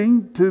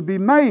willing to be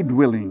made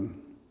willing.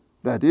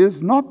 That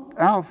is, not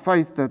our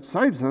faith that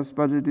saves us,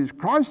 but it is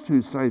Christ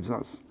who saves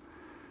us.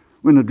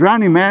 When a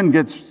drowning man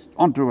gets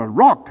onto a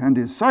rock and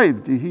is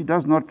saved, he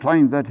does not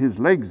claim that his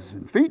legs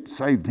and feet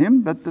saved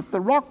him, but that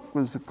the rock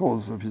was the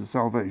cause of his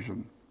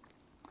salvation.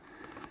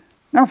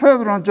 Now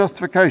further on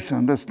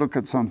justification, let's look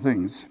at some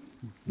things.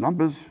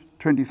 Numbers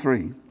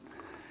 23.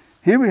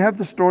 Here we have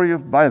the story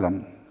of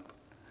Balaam,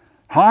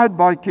 hired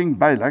by King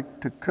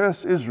Balak to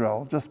curse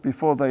Israel just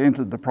before they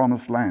entered the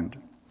promised land.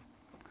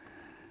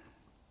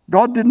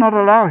 God did not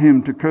allow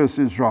him to curse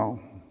Israel,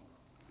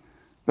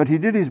 but he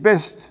did his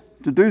best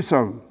to do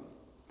so.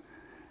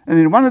 And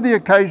in one of the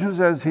occasions,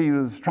 as he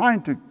was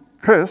trying to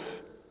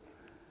curse,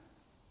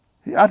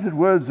 he uttered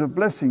words of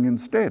blessing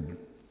instead,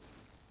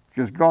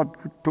 because God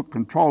took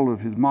control of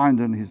his mind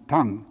and his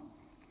tongue.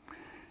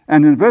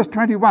 And in verse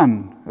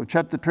 21 of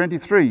chapter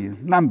 23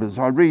 of Numbers,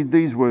 I read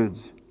these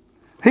words: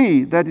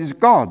 "He, that is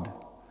God,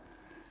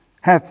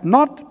 hath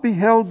not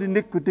beheld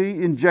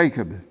iniquity in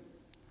Jacob,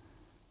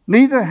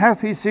 neither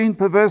hath he seen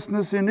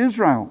perverseness in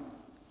Israel."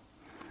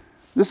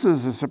 This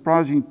is a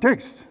surprising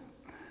text.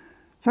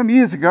 Some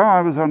years ago,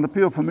 I was on an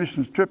appeal for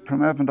missions trip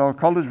from Avondale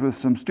College with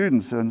some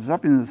students, and it was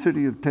up in the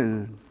city of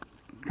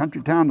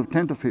country town of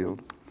Tenterfield.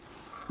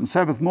 On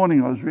Sabbath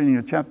morning, I was reading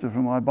a chapter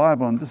from my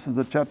Bible, and this is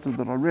the chapter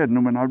that I read.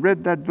 And when I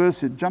read that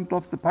verse, it jumped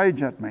off the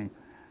page at me.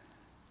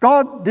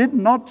 God did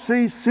not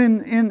see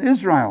sin in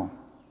Israel.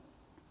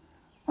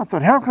 I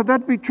thought, how could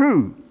that be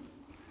true?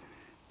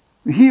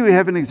 Here we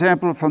have an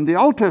example from the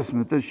Old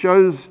Testament that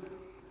shows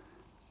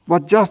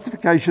what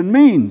justification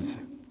means.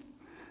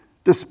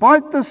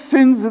 Despite the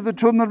sins of the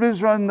children of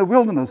Israel in the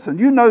wilderness, and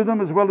you know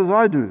them as well as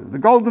I do, the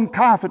golden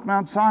calf at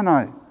Mount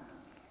Sinai,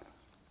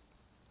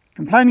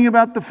 complaining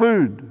about the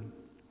food,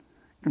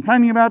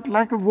 complaining about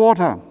lack of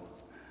water,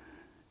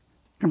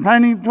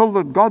 complaining until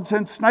that God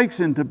sent snakes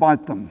in to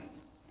bite them,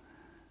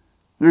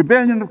 the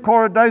rebellion of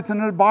Korah, Dathan,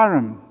 and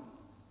Abiram,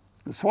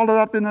 they're swallowed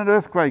up in an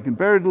earthquake and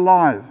buried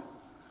alive.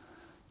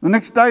 The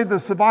next day the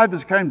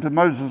survivors came to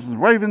Moses and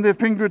waving their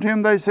finger at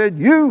him, they said,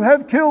 "You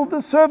have killed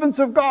the servants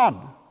of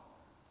God."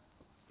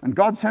 And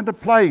God sent a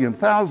plague and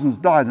thousands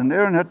died, and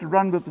Aaron had to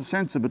run with the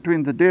censer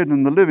between the dead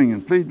and the living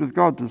and plead with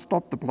God to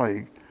stop the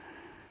plague.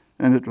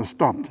 And it was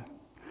stopped.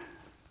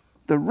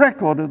 The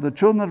record of the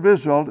children of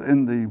Israel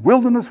in the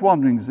wilderness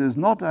wanderings is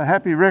not a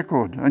happy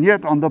record. And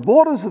yet on the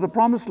borders of the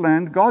promised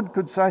land, God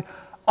could say,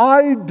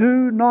 "I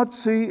do not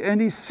see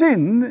any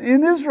sin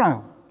in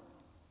Israel."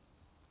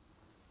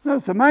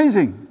 That's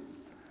amazing.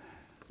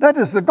 That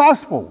is the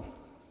gospel.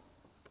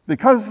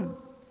 Because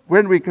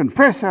when we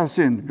confess our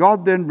sin,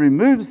 God then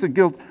removes the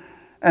guilt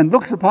and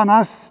looks upon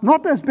us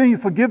not as being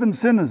forgiven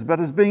sinners, but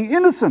as being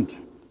innocent.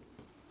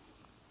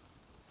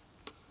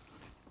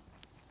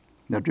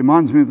 That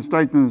reminds me of the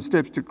statement of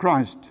Steps to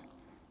Christ,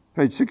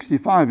 page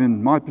 65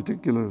 in my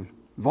particular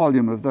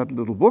volume of that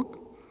little book.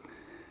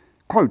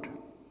 Quote,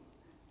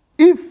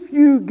 "If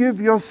you give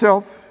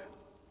yourself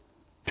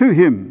to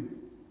him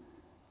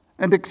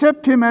and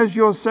accept him as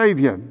your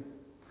Saviour,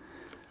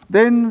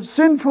 then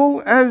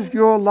sinful as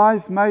your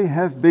life may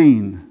have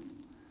been,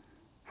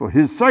 for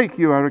his sake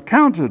you are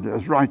accounted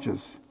as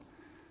righteous.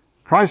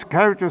 Christ's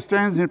character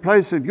stands in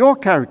place of your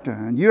character,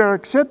 and you are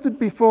accepted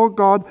before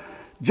God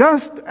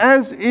just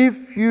as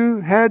if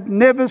you had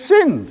never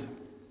sinned."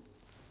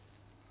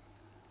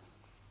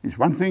 It's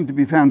one thing to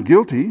be found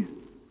guilty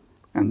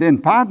and then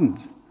pardoned,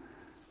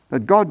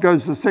 but God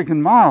goes the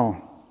second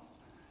mile.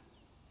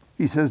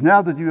 He says,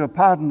 now that you are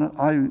pardoned,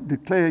 I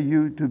declare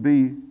you to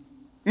be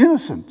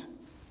innocent.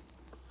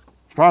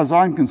 As far as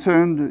I'm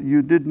concerned,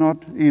 you did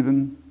not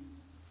even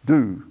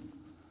do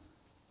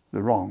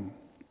the wrong.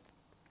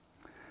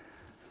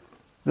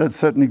 That's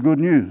certainly good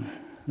news.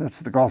 That's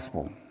the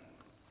gospel.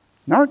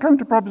 Now I come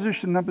to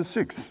proposition number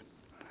 6.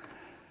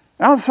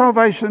 Our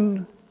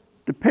salvation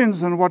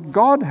depends on what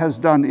God has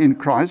done in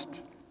Christ,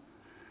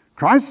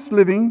 Christ's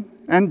living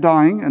and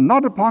dying, and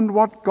not upon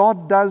what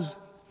God does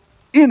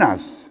in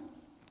us.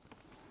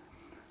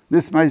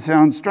 This may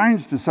sound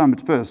strange to some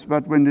at first,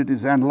 but when it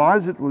is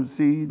analysed, it will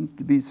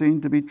be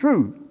seen to be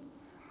true.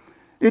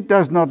 It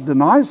does not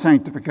deny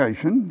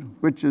sanctification,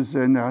 which is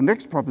in our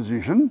next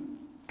proposition,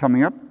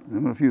 coming up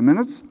in a few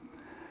minutes,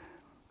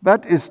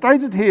 but is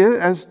stated here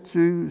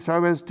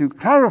so as to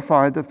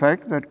clarify the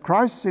fact that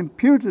Christ's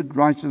imputed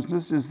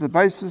righteousness is the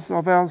basis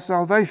of our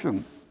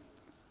salvation.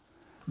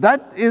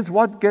 That is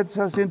what gets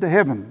us into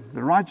heaven,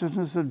 the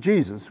righteousness of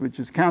Jesus, which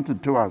is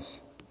counted to us,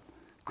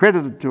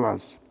 credited to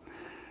us.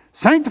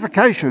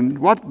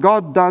 Sanctification, what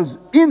God does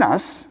in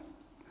us,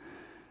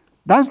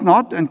 does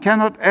not and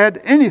cannot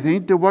add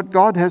anything to what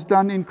God has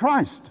done in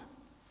Christ.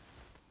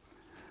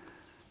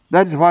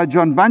 That is why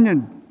John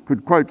Bunyan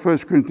could quote 1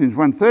 Corinthians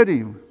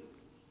 1:30,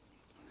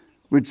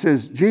 which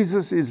says,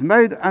 Jesus is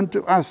made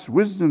unto us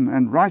wisdom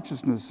and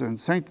righteousness and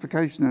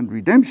sanctification and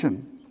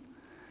redemption.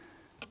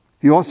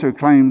 He also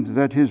claimed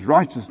that his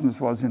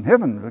righteousness was in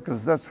heaven,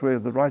 because that's where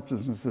the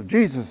righteousness of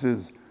Jesus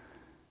is.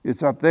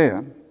 It's up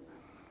there.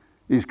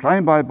 It's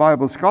claimed by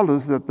Bible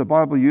scholars that the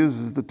Bible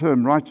uses the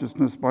term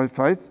righteousness by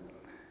faith,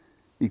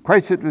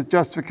 equates it with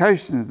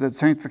justification, that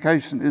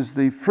sanctification is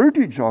the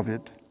fruitage of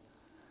it.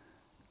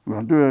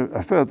 We'll do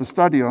a further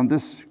study on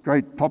this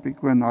great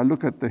topic when I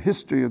look at the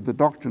history of the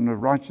doctrine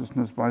of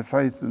righteousness by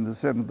faith in the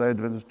Seventh-day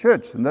Adventist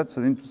Church, and that's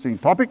an interesting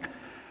topic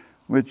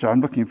which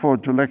I'm looking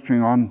forward to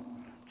lecturing on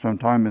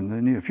sometime in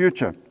the near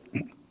future.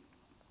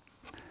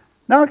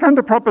 Now I come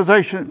to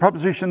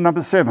proposition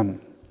number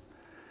 7.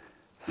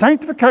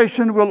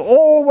 Sanctification will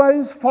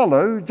always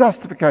follow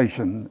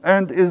justification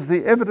and is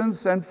the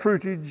evidence and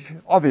fruitage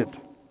of it.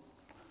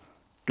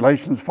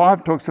 Galatians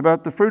 5 talks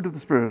about the fruit of the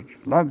Spirit: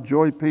 love,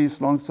 joy,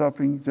 peace,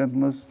 long-suffering,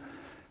 gentleness,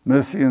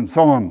 mercy, and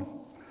so on.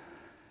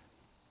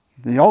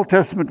 The Old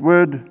Testament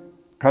word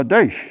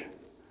kadesh,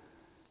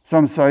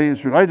 some say,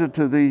 is related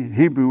to the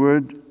Hebrew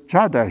word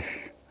chadash,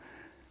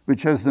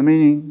 which has the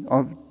meaning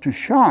of to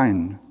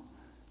shine,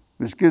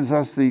 which gives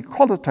us the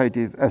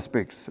qualitative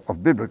aspects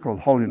of biblical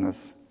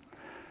holiness.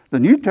 The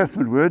New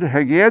Testament word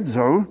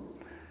hagiadzo,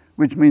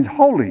 which means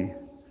holy,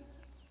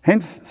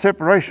 hence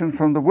separation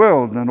from the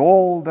world and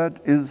all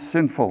that is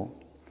sinful.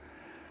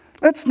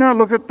 Let's now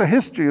look at the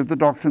history of the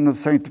doctrine of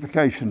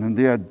sanctification in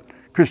the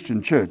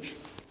Christian church.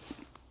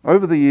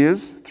 Over the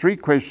years, 3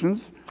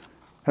 questions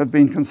have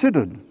been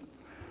considered.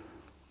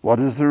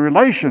 What is the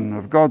relation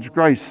of God's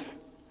grace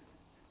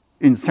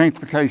in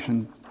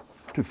sanctification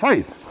to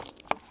faith?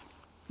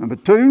 Number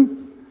 2,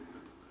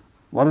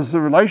 what is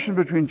the relation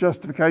between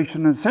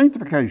justification and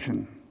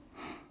sanctification?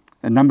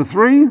 And number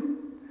 3,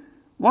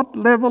 what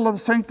level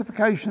of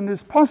sanctification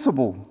is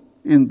possible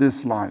in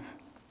this life?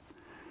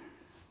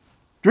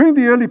 During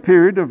the early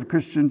period of the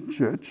Christian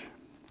church,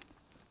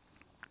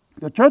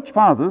 the church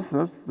fathers,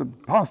 that's the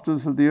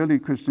pastors of the early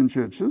Christian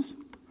churches,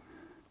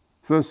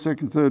 1st,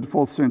 2nd, 3rd,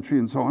 4th century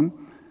and so on,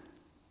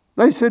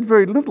 they said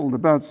very little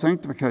about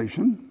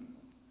sanctification.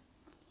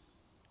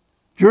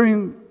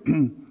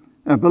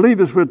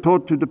 Believers were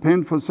taught to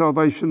depend for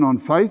salvation on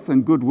faith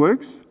and good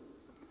works.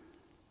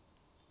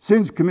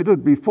 Sins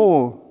committed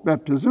before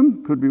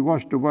baptism could be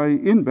washed away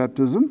in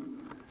baptism,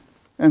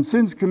 and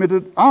sins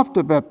committed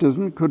after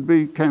baptism could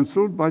be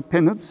cancelled by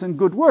penance and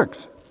good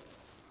works.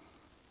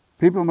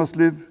 People must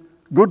live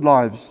good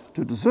lives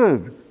to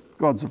deserve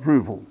God's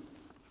approval.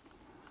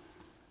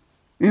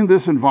 In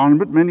this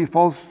environment, many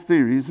false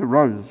theories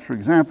arose. For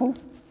example,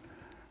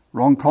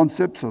 wrong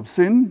concepts of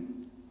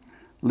sin,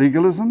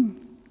 legalism,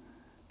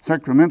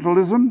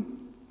 sacramentalism,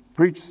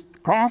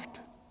 priestcraft,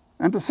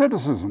 and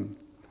asceticism.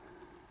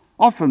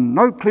 Often,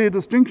 no clear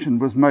distinction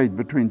was made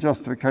between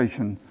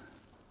justification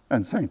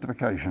and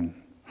sanctification.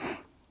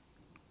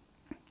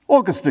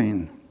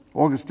 Augustine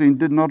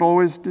did not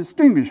always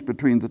distinguish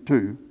between the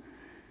two.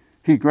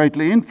 He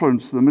greatly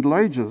influenced the Middle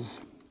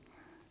Ages.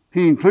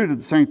 He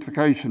included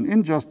sanctification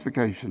in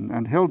justification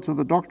and held to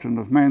the doctrine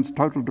of man's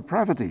total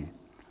depravity.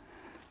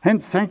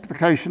 Hence,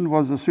 sanctification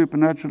was a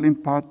supernatural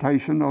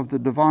impartation of the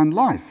divine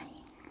life,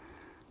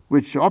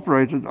 which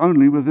operated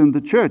only within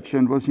the church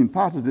and was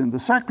imparted in the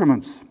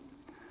sacraments.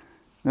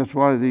 That's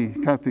why the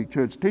Catholic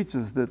Church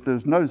teaches that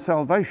there's no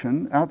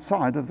salvation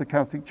outside of the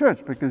Catholic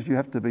Church, because you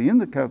have to be in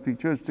the Catholic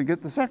Church to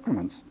get the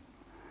sacraments.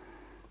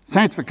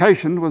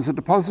 Sanctification was a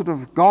deposit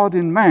of God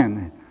in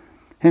man.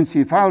 Hence,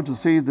 he failed to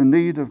see the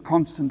need of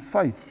constant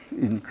faith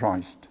in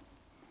Christ.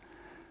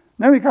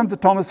 Now we come to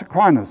Thomas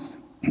Aquinas.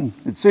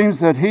 It seems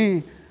that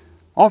he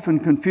often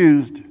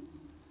confused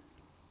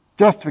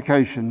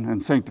justification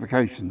and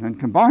sanctification, and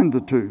combined the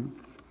two.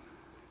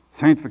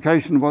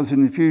 Sanctification was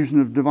an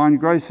infusion of divine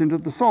grace into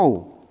the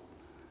soul.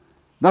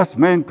 Thus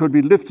man could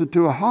be lifted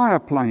to a higher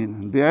plane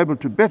and be able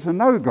to better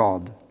know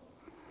God.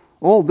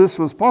 All this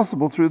was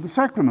possible through the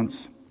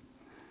sacraments.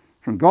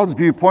 From God's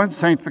viewpoint,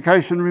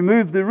 sanctification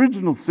removed the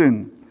original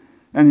sin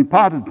and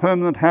imparted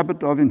permanent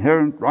habit of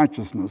inherent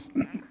righteousness,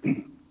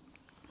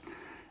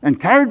 and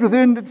carried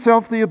within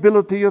itself the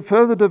ability of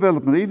further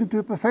development, even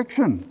to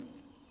perfection.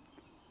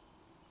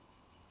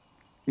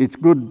 Its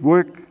good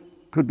work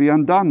could be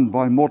undone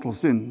by mortal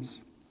sins.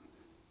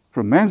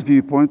 From man's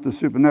viewpoint, the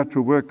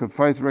supernatural work of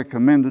faith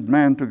recommended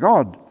man to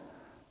God,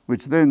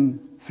 which then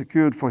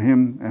secured for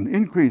him an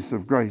increase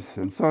of grace,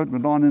 and so it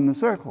went on in a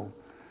circle.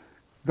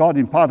 God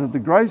imparted the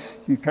grace,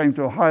 you came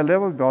to a higher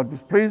level, God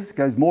was pleased,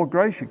 gave more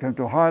grace, you came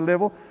to a higher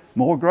level,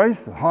 more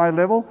grace, a higher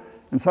level,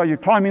 and so you're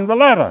climbing the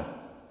ladder.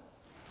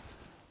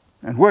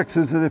 And works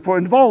is therefore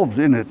involved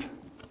in it.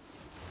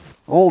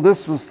 All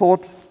this was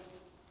thought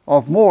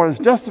of more as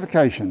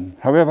justification.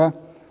 However,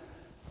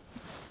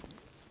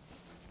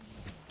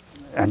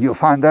 and you'll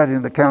find that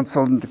in the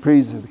Council and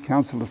Decrees of the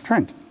Council of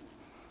Trent,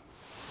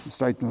 a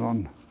statement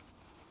on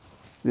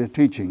their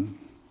teaching.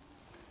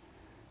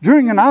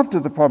 During and after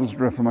the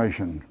Protestant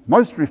Reformation,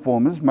 most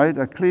reformers made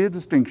a clear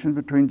distinction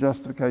between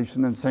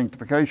justification and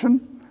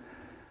sanctification.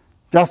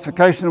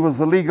 Justification was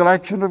the legal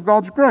action of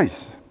God's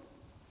grace.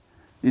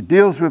 It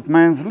deals with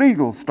man's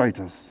legal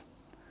status.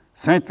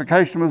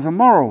 Sanctification was a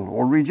moral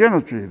or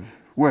regenerative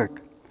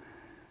work,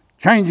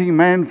 changing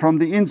man from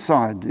the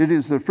inside. It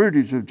is the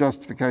fruitage of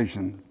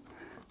justification.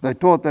 They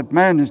taught that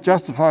man is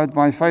justified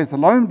by faith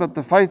alone, but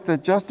the faith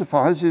that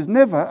justifies is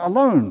never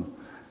alone.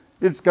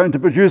 It's going to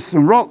produce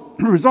some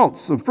results,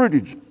 some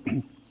fruitage.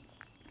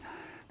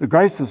 The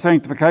grace of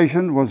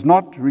sanctification was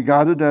not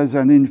regarded as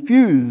an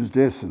infused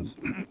essence.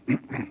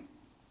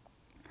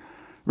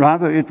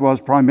 Rather, it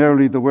was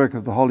primarily the work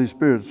of the Holy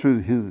Spirit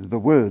through the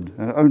Word,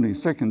 and only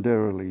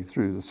secondarily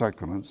through the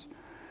sacraments.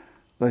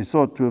 They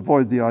sought to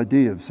avoid the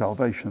idea of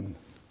salvation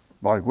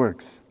by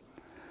works.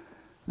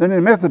 Then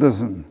in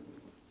Methodism,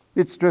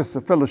 it stressed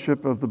the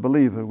fellowship of the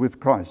believer with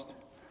Christ.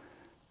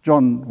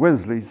 John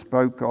Wesley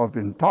spoke of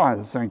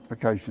entire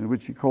sanctification,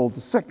 which he called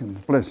the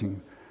second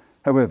blessing.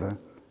 However,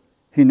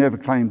 he never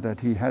claimed that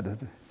he had it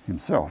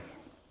himself.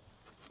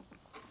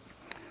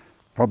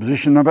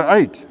 Proposition number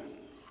 8.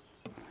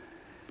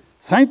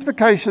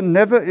 Sanctification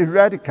never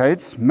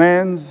eradicates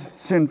man's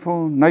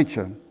sinful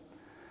nature.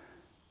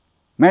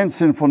 Man's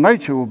sinful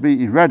nature will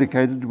be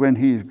eradicated when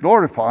he is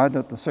glorified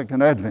at the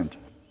second advent.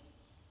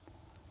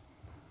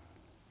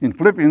 In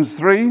Philippians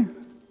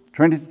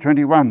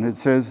 3:20-21, it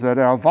says that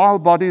our vile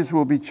bodies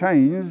will be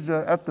changed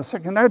at the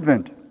second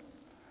advent.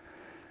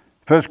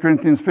 1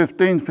 Corinthians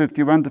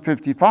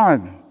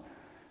 15:51-55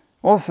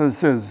 also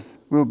says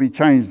we'll be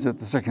changed at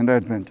the second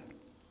advent.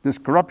 This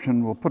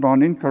corruption will put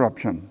on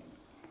incorruption.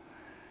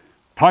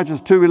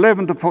 Titus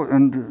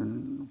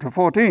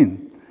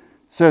 2:11-14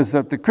 says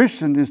that the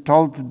Christian is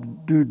told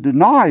to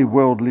deny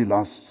worldly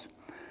lusts.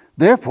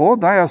 Therefore,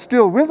 they are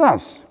still with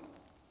us.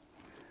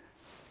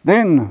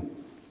 Then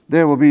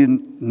there will be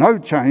no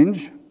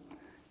change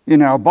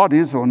in our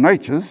bodies or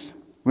natures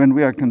when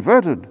we are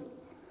converted,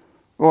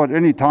 or at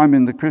any time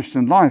in the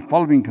Christian life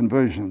following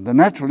conversion. The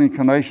natural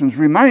inclinations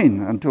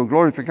remain until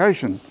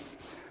glorification,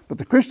 but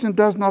the Christian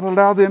does not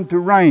allow them to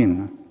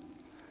reign.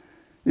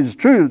 It is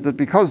true that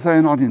because they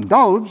are not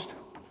indulged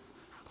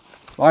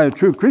by a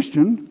true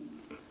Christian,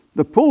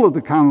 the pull of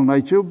the carnal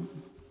nature,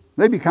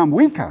 they become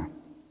weaker,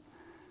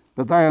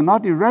 but they are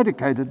not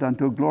eradicated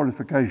until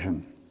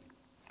glorification.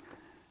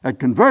 At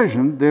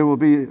conversion, there will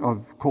be,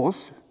 of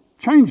course,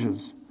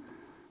 changes,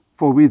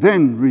 for we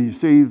then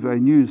receive a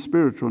new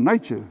spiritual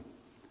nature.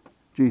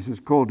 Jesus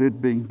called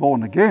it being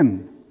born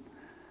again.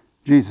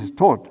 Jesus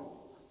taught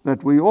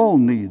that we all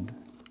need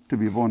to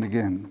be born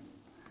again.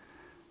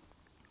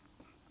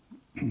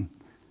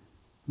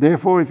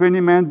 Therefore, if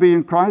any man be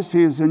in Christ,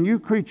 he is a new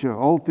creature.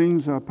 All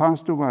things are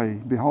passed away.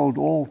 Behold,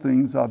 all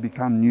things are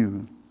become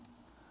new.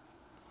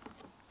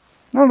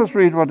 Now let's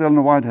read what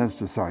Ellen White has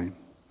to say.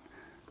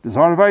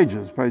 Desire of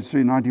Ages, page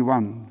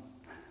 391.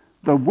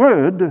 The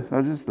Word,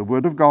 that is, the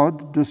Word of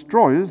God,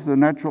 destroys the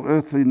natural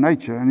earthly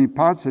nature and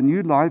imparts a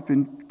new life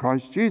in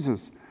Christ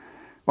Jesus.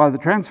 By the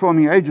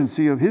transforming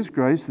agency of His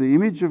grace, the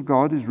image of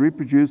God is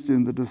reproduced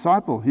in the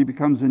disciple. He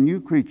becomes a new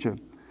creature.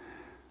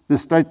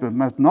 This statement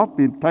must not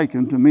be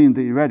taken to mean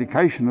the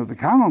eradication of the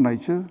carnal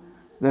nature,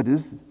 that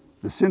is,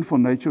 the sinful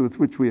nature with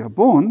which we are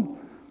born,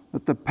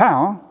 but the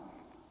power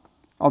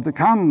of the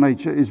carnal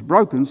nature is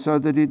broken so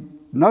that it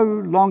no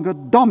longer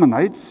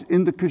dominates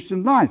in the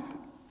Christian life.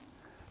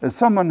 As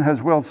someone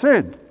has well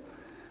said,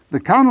 the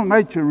carnal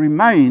nature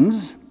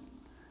remains,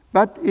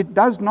 but it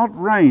does not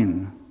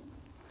reign.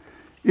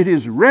 It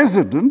is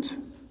resident,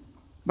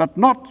 but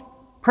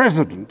not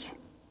president.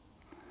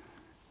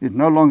 It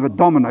no longer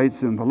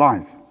dominates in the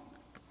life.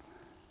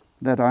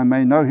 That I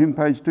may know Him,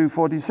 page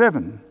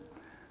 247.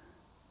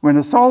 When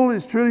a soul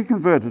is truly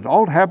converted,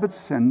 old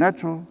habits and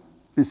natural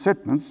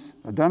besetments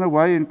are done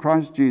away in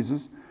Christ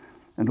Jesus,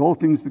 and all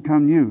things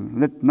become new.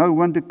 Let no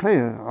one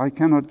declare, I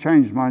cannot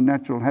change my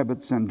natural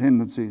habits and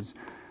tendencies.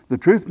 The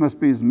truth must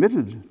be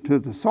admitted to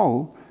the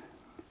soul,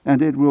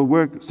 and it will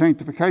work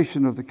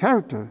sanctification of the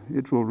character.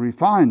 It will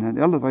refine and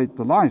elevate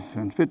the life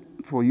and fit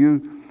for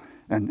you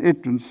an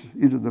entrance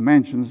into the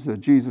mansions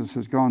that Jesus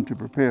has gone to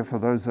prepare for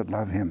those that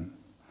love him.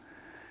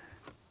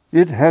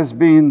 It has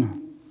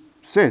been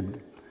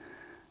said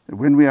that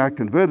when we are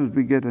converted,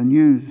 we get a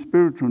new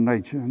spiritual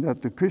nature, and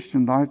that the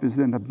Christian life is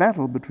then a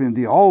battle between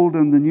the old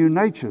and the new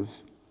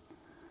natures.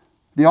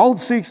 The old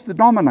seeks to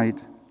dominate,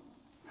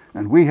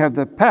 and we have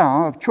the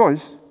power of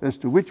choice as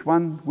to which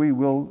one we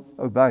will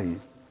obey.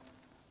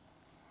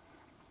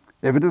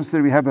 Evidence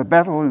that we have a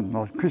battle in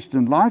the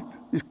Christian life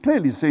is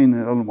clearly seen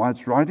in Ellen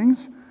White's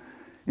writings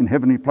in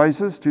Heavenly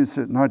Places,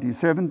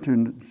 297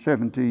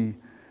 to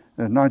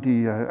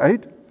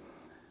 98.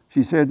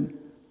 She said,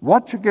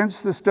 watch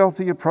against the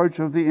stealthy approach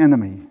of the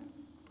enemy.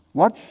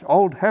 Watch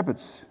old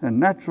habits and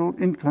natural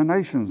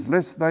inclinations,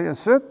 lest they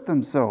assert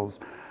themselves.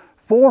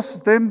 Force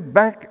them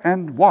back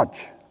and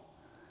watch.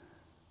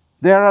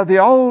 There are the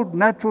old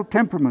natural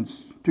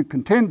temperaments to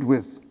contend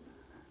with,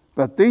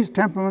 but these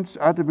temperaments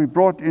are to be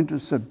brought into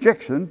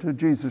subjection to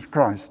Jesus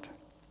Christ.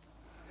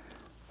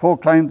 Paul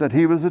claimed that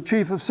he was the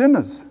chief of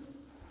sinners.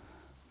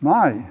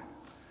 Why?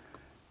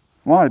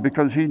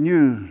 Because he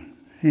knew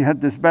he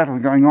had this battle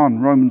going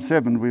on. Romans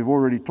 7 we've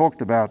already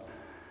talked about,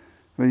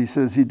 where he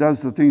says he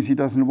does the things he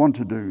doesn't want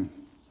to do.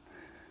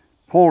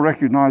 Paul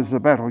recognized the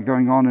battle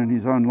going on in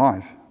his own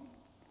life.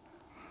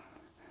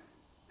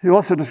 He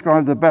also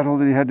described the battle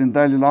that he had in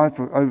daily life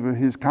over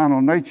his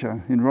carnal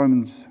nature in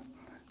Romans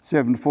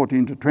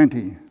 7:14 to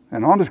 20.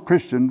 An honest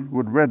Christian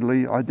would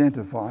readily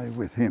identify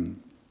with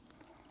him.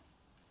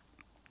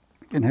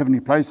 In Heavenly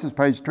Places,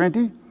 page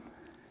 20,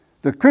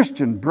 the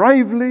Christian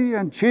bravely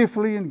and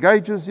cheerfully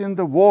engages in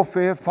the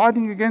warfare,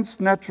 fighting against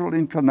natural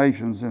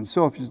inclinations and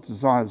selfish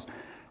desires,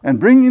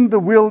 and bringing the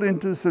will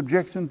into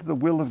subjection to the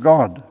will of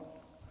God.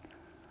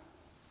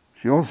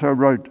 She also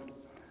wrote,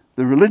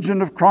 the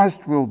religion of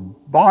Christ will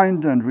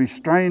bind and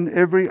restrain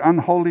every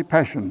unholy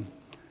passion.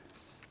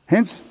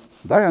 Hence,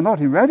 they are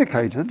not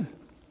eradicated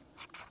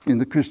in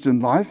the Christian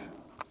life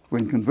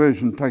when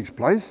conversion takes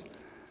place,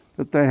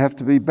 but they have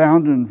to be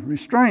bound and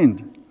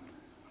restrained.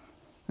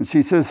 And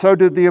she says, so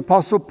did the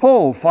Apostle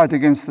Paul fight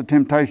against the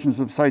temptations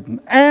of Satan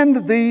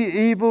and the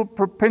evil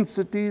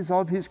propensities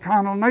of his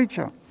carnal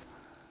nature.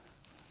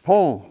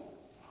 Paul,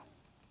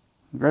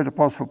 the great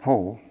Apostle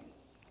Paul.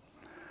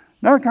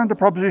 Now come to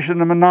proposition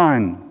number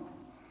 9.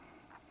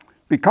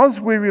 Because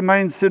we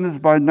remain sinners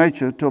by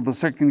nature till the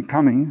second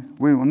coming,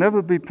 we will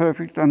never be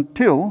perfect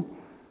until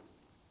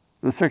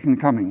the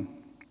second coming.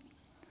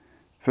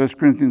 1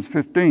 Corinthians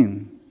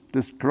 15,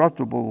 this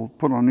corruptible will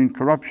put on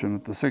incorruption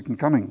at the second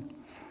coming.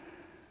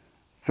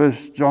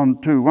 1 John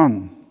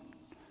 2:1,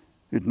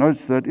 it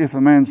notes that if a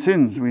man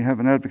sins, we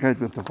have an advocate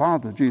with the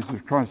Father,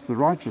 Jesus Christ the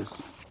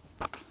righteous.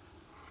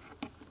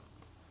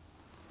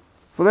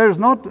 For there is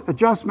not a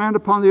just man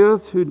upon the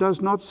earth who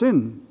does not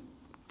sin,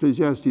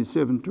 Ecclesiastes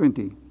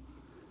 7:20.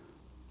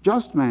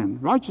 Just man,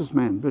 righteous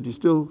man, but he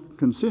still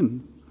can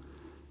sin.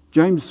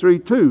 James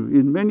 3:2,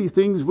 in many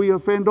things we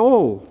offend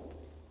all.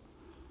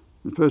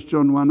 In 1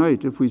 John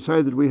 1:8, if we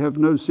say that we have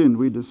no sin,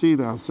 we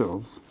deceive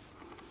ourselves.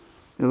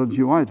 Ellen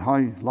G. White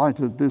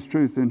highlighted this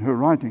truth in her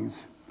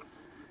writings.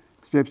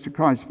 Steps to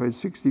Christ, page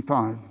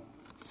 65.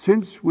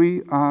 Since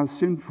we are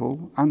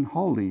sinful,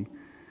 unholy,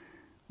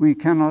 we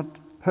cannot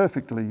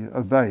perfectly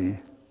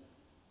obey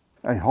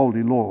a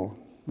holy law.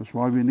 That's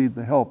why we need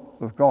the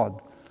help of God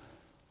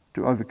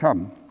to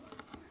overcome.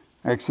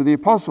 Acts of the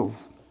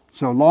Apostles.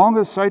 So long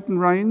as Satan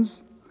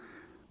reigns,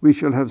 we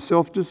shall have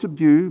self to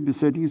subdue,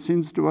 besetting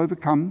sins to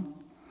overcome.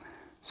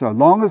 So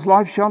long as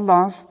life shall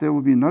last, there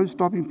will be no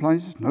stopping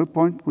place, no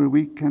point where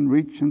we can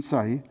reach and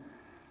say,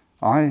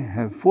 I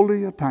have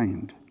fully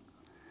attained.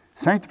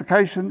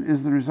 Sanctification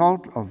is the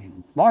result of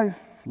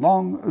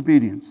lifelong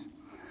obedience.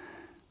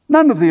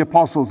 None of the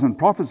apostles and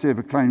prophets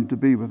ever claimed to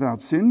be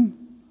without sin.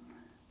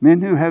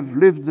 Men who have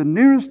lived the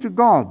nearest to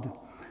God,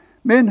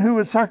 men who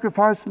would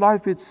sacrifice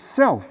life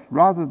itself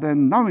rather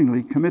than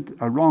knowingly commit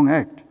a wrong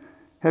act,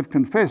 have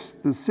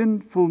confessed the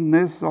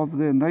sinfulness of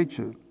their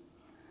nature.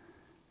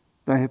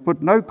 They have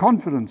put no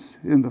confidence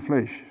in the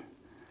flesh,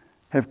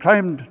 have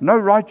claimed no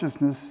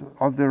righteousness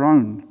of their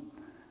own,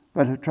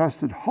 but have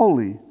trusted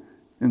wholly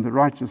in the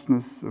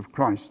righteousness of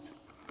Christ.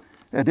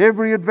 At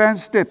every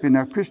advanced step in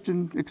our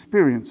Christian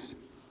experience,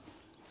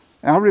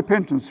 our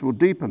repentance will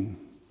deepen.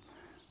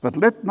 But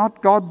let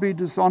not God be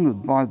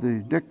dishonored by the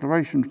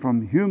declaration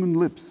from human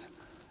lips,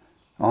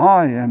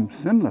 I am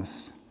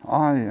sinless,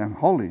 I am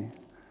holy.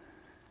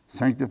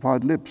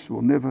 Sanctified lips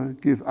will never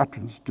give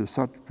utterance to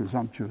such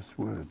presumptuous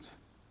words.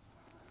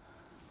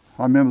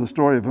 I remember the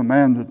story of a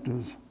man that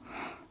was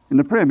in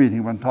a prayer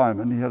meeting one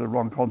time, and he had a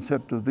wrong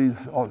concept of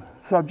these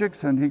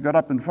subjects, and he got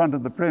up in front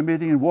of the prayer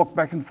meeting and walked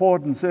back and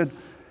forward and said,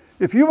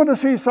 if you want to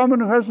see someone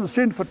who hasn't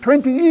sinned for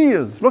 20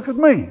 years, look at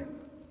me.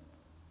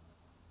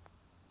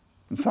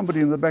 And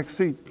somebody in the back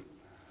seat,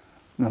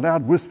 in a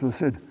loud whisper,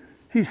 said,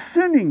 he's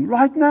sinning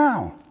right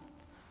now.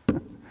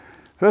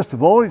 First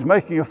of all, he's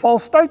making a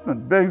false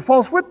statement, bearing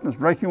false witness,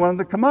 breaking one of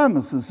the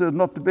commandments that says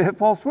not to bear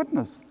false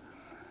witness.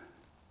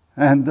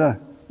 And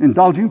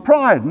indulging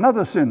pride,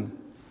 another sin,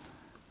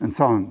 and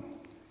so on.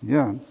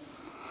 Yeah.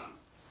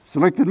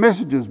 Selected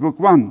Messages, Book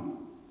 1.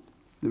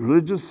 The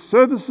religious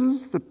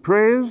services, the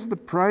prayers, the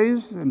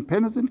praise, and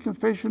penitent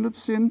confession of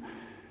sin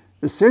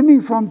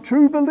ascending from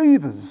true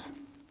believers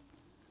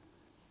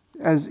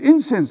as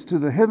incense to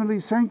the heavenly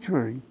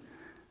sanctuary,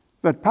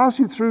 but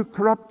passing through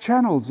corrupt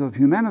channels of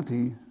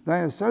humanity,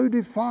 they are so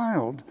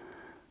defiled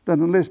that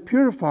unless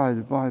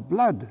purified by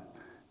blood,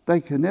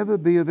 they can never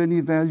be of any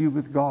value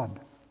with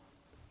God.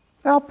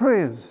 Our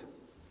prayers,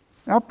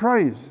 our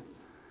praise,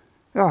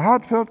 our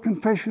heartfelt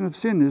confession of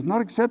sin is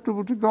not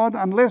acceptable to God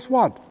unless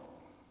what?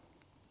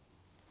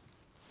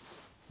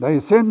 They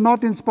ascend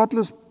not in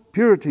spotless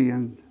purity,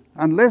 and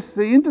unless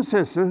the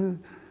intercessor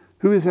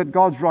who is at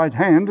God's right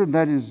hand, and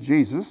that is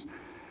Jesus,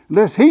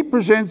 unless he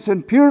presents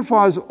and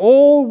purifies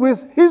all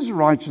with his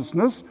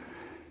righteousness,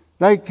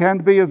 they can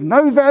be of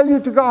no value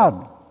to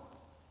God.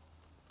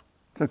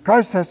 So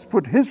Christ has to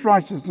put his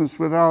righteousness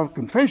with our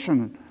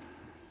confession,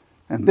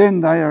 and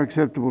then they are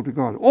acceptable to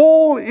God.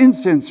 All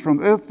incense from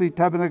earthly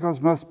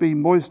tabernacles must be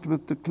moist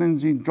with the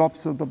cleansing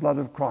drops of the blood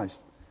of Christ.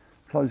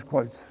 Close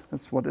quotes.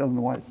 That's what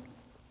Ellen White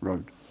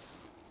wrote.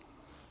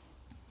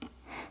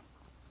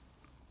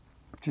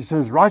 She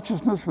says,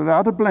 righteousness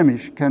without a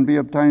blemish can be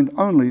obtained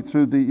only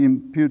through the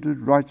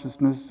imputed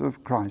righteousness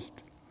of Christ.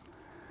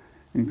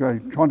 In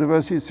Great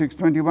Controversy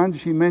 6:21,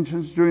 she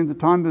mentions during the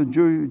time of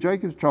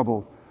Jacob's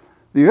trouble,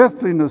 the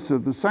earthliness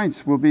of the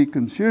saints will be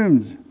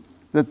consumed,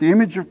 that the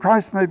image of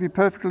Christ may be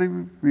perfectly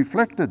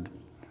reflected.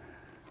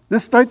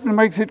 This statement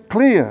makes it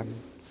clear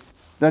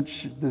that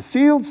the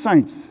sealed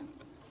saints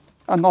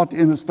are not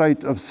in a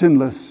state of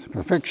sinless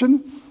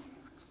perfection.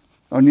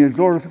 Only at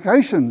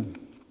glorification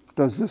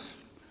does this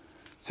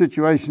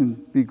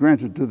situation be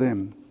granted to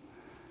them.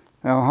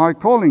 Our high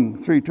calling,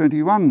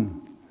 3:21,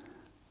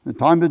 the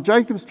time of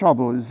Jacob's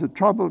trouble is a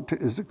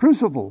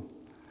crucible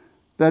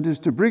that is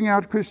to bring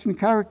out Christian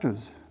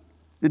characters.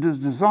 It is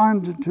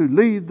designed to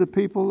lead the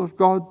people of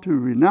God to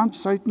renounce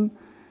Satan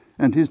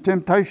and his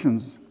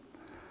temptations.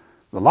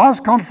 The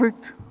last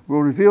conflict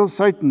will reveal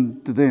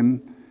Satan to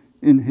them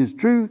in his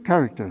true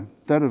character,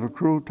 that of a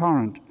cruel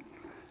tyrant,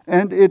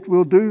 and it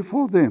will do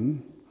for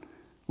them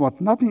what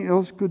nothing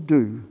else could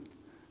do,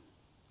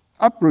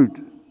 uproot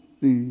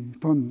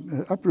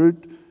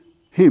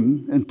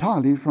him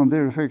entirely from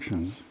their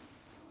affections.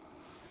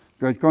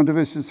 Great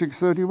Controversy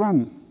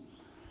 6:31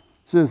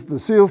 says, the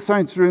sealed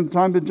saints during the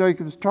time of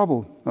Jacob's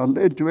trouble are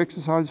led to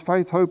exercise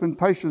faith, hope, and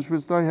patience,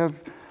 which they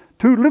have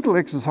too little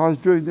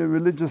exercised during their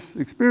religious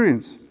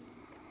experience.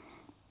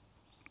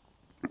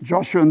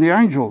 Joshua and the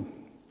angel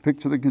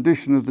picture the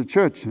condition of the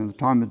church in the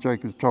time of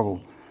Jacob's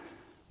trouble.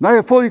 They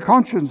are fully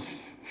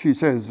conscious, she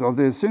says, of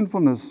their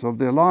sinfulness, of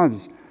their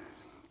lives.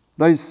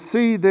 They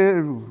see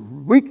their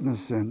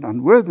weakness and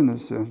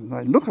unworthiness, and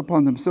they look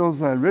upon themselves,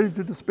 they are ready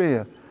to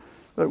despair.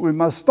 But we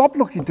must stop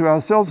looking to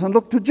ourselves and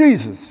look to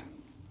Jesus.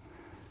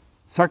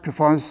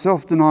 Sacrifice,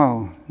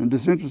 self-denial, and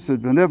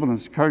disinterested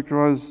benevolence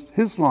characterize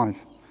his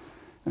life,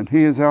 and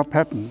he is our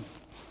pattern.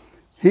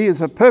 He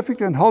is a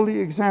perfect and holy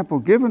example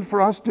given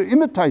for us to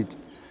imitate.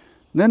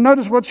 Then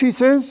notice what she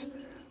says,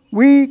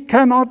 we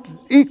cannot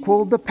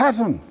equal the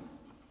pattern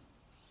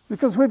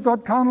because we've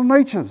got carnal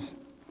natures.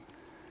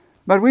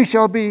 But we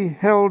shall be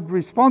held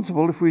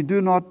responsible if we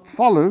do not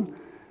follow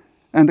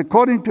and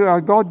according to our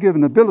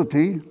God-given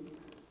ability,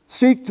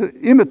 seek to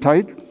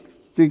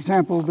imitate the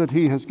example that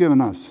he has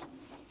given us.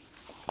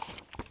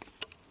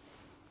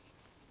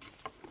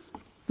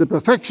 The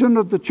perfection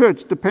of the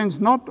church depends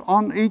not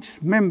on each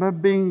member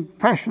being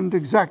fashioned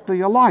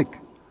exactly alike.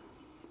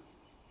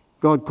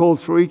 God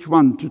calls for each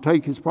one to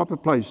take his proper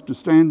place, to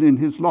stand in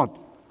his lot,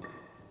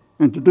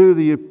 and to do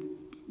the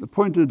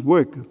appointed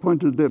work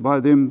appointed by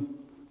them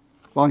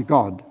by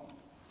God.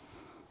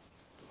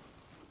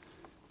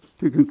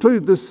 To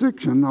conclude this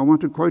section, I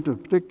want to quote a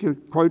particular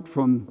quote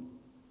from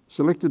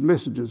Selected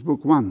Messages,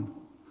 Book 1.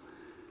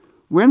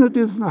 When it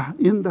is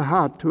in the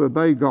heart to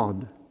obey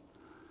God,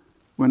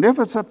 when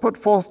efforts are put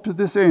forth to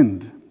this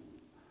end,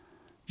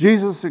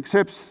 Jesus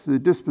accepts the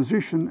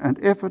disposition and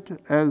effort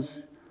as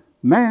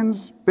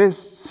man's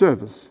best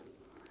service,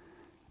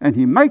 and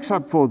he makes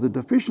up for the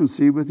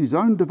deficiency with his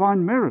own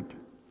divine merit.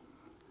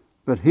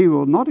 But he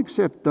will not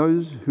accept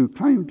those who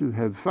claim to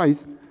have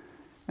faith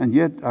and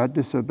yet are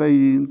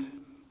disobedient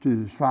to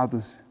his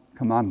Father's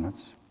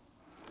commandments.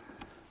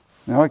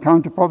 Now I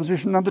come to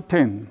proposition number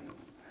 10.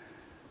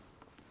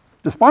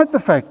 Despite the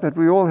fact that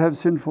we all have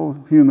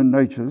sinful human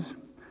natures,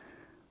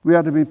 we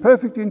are to be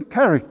perfect in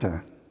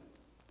character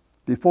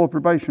before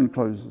probation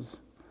closes.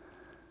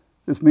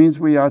 This means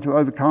we are to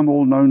overcome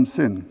all known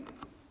sin.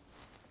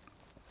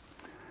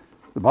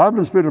 The Bible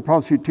and Spirit of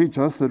Prophecy teach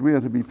us that we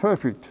are to be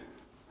perfect.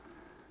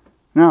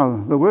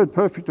 Now, the word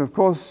perfect, of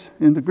course,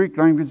 in the Greek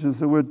language is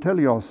the word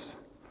teleos,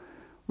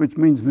 which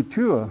means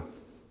mature,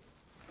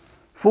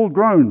 full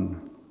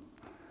grown.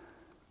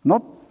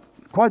 Not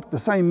quite the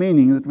same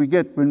meaning that we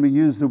get when we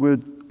use the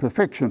word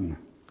perfection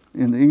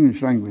in the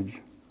English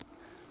language.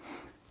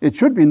 It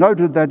should be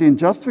noted that in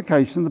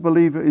justification, the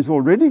believer is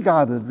already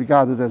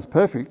regarded as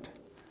perfect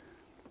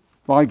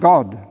by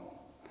God.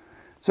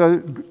 So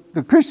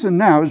the Christian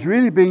now is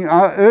really being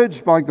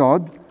urged by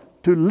God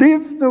to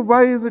live the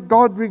way that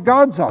God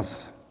regards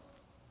us.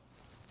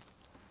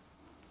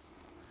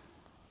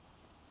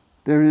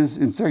 There is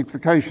in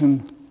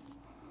sanctification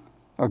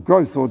a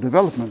growth or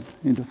development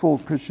into full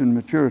Christian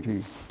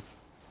maturity.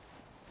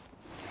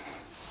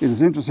 It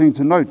is interesting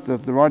to note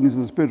that the writings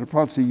of the Spirit of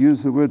Prophecy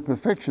use the word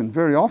perfection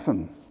very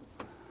often.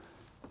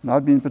 And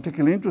I've been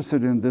particularly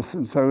interested in this,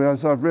 and so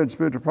as I've read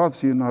Spirit of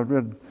Prophecy, and I've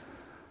read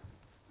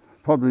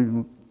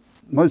probably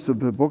most of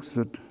the books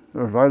that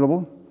are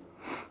available,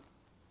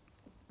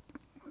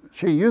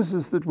 she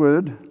uses that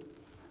word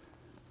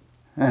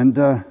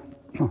and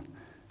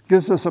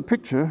gives us a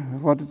picture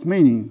of what it's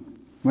meaning.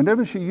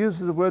 Whenever she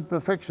uses the word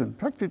perfection,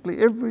 practically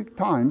every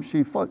time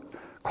she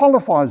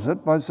qualifies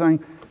it by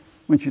saying,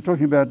 when she's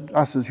talking about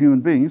us as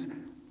human beings,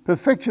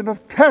 perfection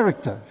of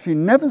character. She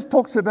never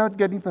talks about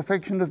getting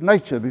perfection of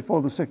nature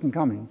before the second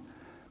coming,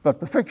 but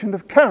perfection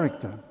of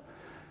character.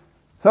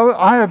 So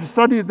I have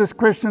studied this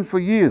question for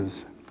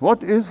years.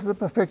 What is the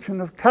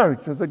perfection of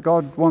character that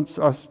God wants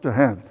us to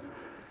have?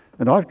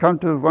 And I've come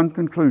to one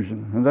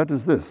conclusion, and that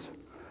is this.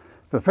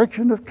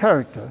 Perfection of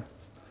character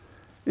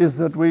is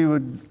that we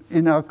would,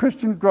 in our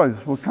Christian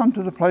growth, will come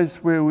to the place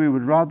where we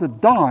would rather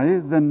die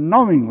than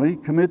knowingly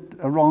commit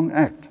a wrong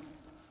act.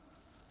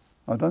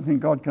 I don't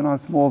think God can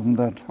ask more than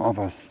that of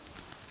us.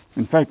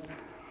 In fact,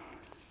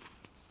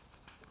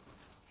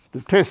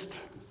 the test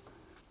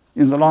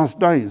in the last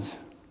days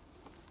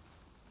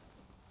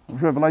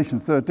of Revelation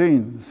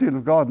 13, the seal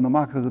of God and the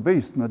mark of the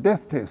beast and the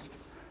death test,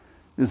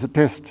 is a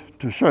test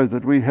to show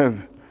that we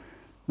have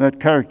that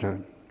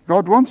character.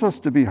 God wants us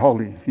to be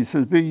holy. He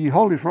says, "Be ye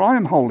holy, for I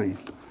am holy."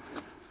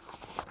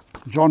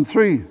 John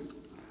 3,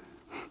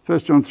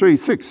 1 John 3,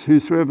 6,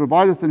 "Whosoever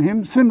abideth in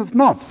him sinneth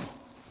not."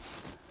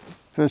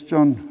 1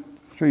 John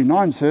 3,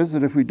 9 says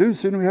that if we do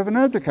sin, we have an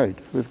advocate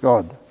with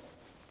God.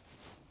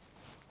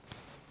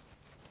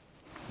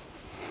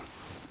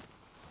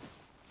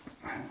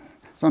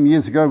 Some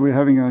years ago, we were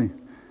having a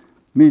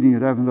meeting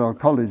at Avondale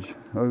College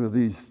over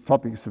these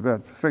topics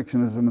about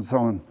perfectionism and so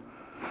on.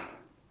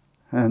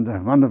 And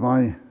one of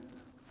my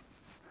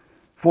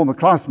former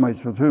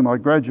classmates with whom I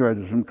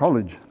graduated from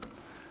college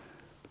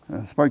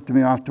spoke to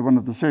me after one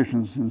of the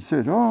sessions and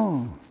said,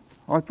 "Oh,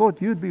 I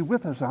thought you'd be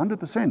with us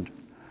 100%.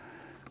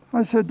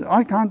 I said,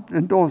 "I can't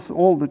endorse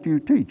all that you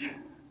teach."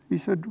 He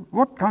said,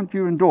 "What can't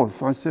you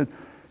endorse?" I said,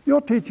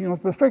 "Your teaching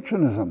of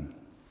perfectionism."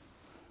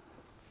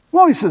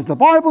 "Well," he says, "the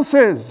Bible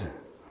says,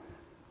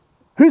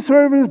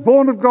 whosoever is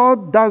born of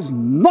God does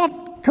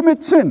not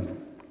commit sin."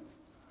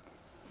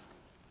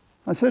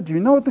 I said, "Do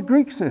you know what the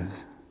Greek says?"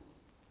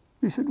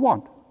 He said,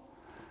 "What?"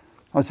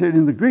 I said,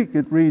 "In the Greek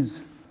it reads,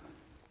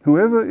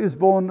 whoever is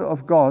born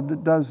of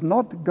God does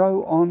not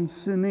go on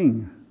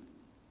sinning."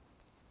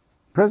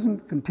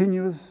 Present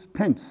continuous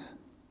tense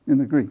in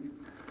the Greek.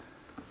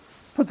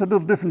 Puts a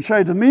little different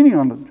shade of meaning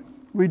on it.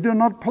 We do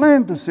not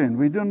plan to sin.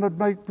 We do not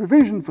make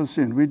provision for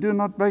sin. We do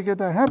not make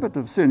it a habit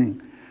of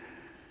sinning.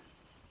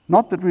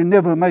 Not that we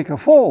never make a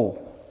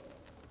fall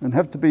and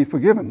have to be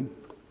forgiven.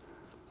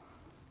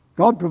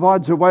 God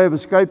provides a way of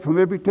escape from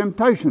every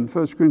temptation,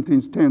 1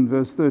 Corinthians 10,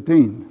 verse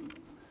 13.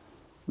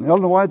 And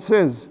Ellen White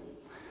says,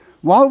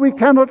 "While we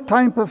cannot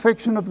claim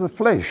perfection of the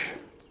flesh,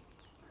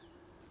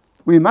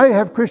 we may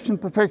have Christian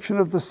perfection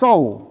of the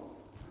soul.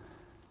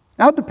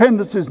 Our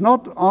dependence is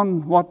not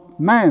on what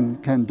man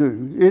can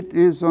do. It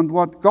is on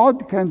what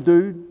God can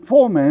do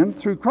for man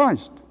through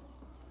Christ.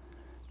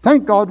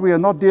 Thank God we are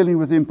not dealing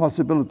with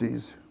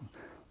impossibilities.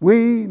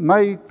 We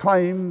may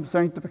claim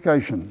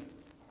sanctification.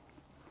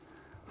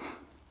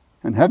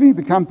 And having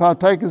become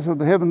partakers of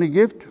the heavenly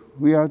gift,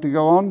 we are to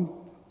go on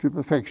to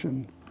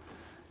perfection,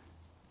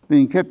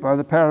 being kept by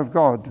the power of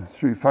God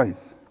through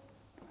faith."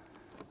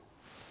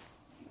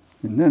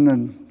 And then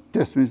in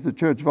Testimonies of the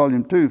Church,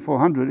 Volume 2,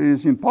 400, "It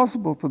is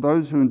impossible for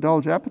those who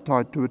indulge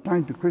appetite to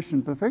attain to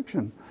Christian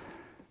perfection."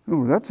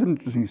 Oh, that's an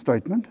interesting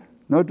statement.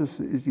 Notice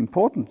its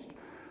importance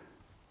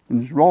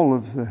in its role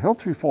of the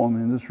health reform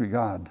in this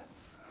regard,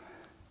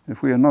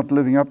 if we are not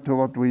living up to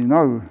what we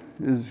know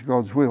is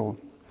God's will.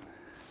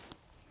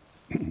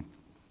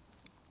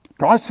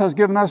 Christ has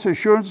given us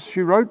assurance,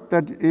 she wrote,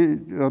 that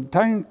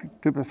obtaining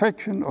to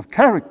perfection of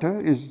character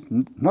is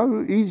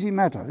no easy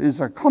matter. It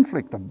is a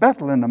conflict, a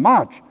battle, and a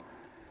march,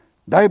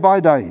 day by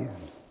day.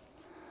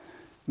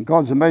 In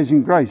God's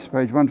Amazing Grace,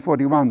 page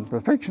 141,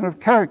 perfection of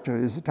character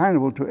is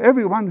attainable to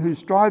everyone who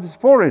strives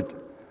for it.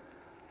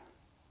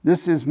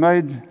 This is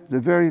made the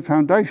very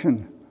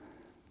foundation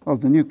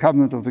of the new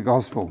covenant of the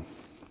gospel.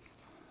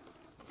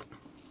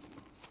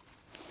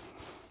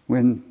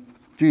 When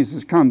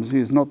Jesus comes, he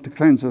is not to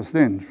cleanse us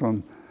then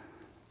from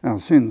our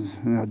sins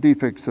and our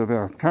defects of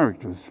our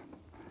characters,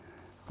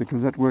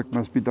 because that work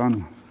must be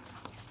done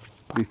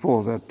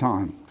before that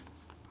time.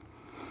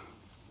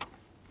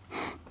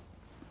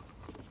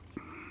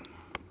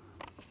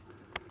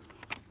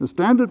 The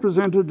standard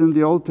presented in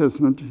the Old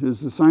Testament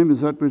is the same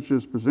as that which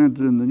is presented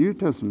in the New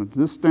Testament.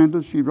 This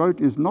standard, she wrote,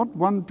 is not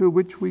one to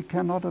which we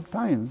cannot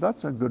attain.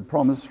 That's a good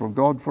promise from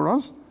God for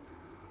us.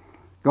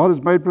 God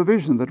has made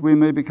provision that we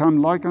may become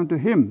like unto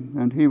him,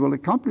 and he will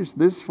accomplish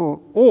this for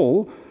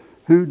all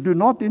who do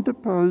not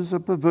interpose a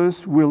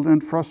perverse will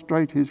and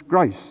frustrate his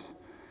grace.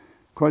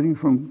 Quoting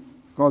from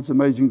God's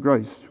Amazing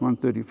Grace,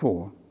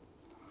 134.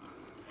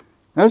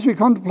 As we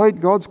contemplate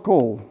God's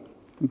call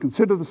and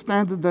consider the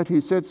standard that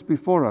he sets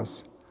before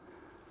us,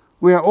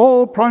 we are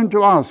all prone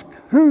to ask,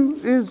 who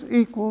is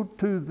equal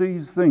to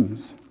these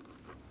things?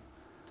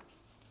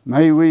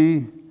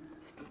 Maybe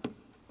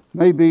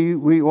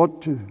we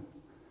ought to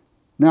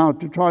now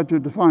to try to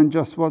define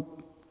just what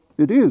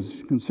it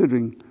is,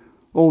 considering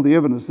all the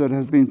evidence that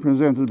has been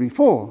presented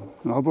before.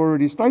 And I've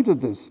already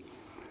stated this.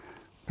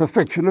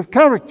 Perfection of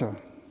character,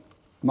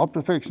 not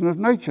perfection of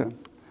nature.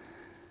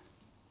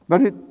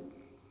 But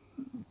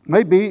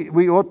maybe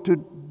we ought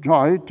to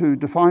try to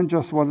define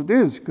just what it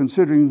is,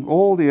 considering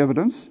all the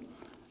evidence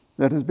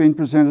that has been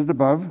presented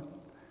above.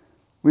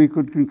 We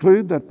could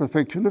conclude that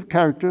perfection of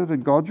character that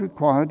God's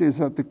required is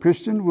that the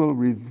Christian will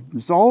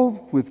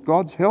resolve with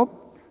God's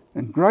help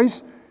and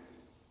grace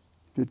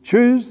to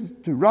choose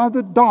to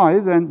rather die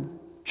than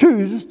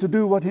choose to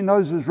do what he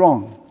knows is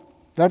wrong.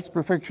 That's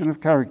perfection of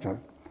character.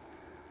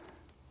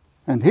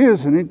 And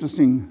here's an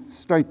interesting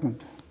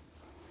statement.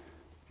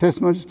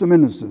 Testimonies to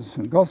Ministers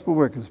and Gospel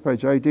Workers,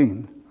 page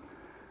 18.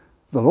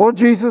 The Lord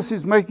Jesus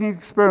is making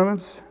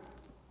experiments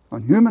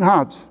on human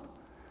hearts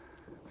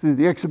through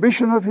the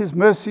exhibition of his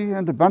mercy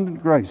and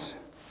abundant grace.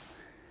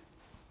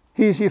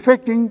 He is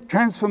effecting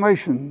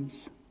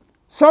transformations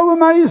so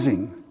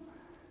amazing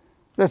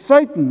that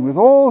Satan, with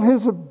all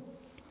his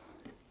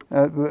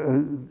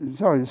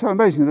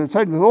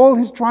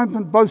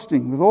triumphant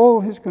boasting, with all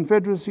his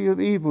confederacy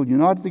of evil,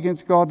 united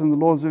against God and the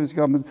laws of his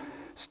government,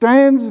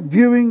 stands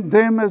viewing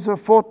them as a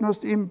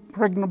fortress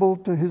impregnable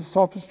to his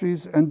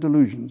sophistries and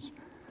delusions.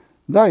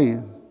 They,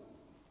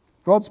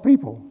 God's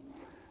people,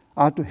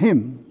 are to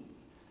him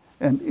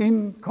an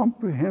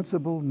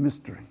incomprehensible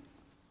mystery.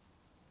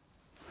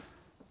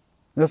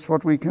 That's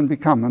what we can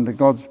become under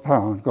God's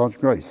power and God's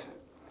grace.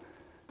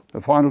 The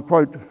final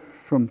quote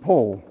from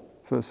Paul,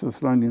 1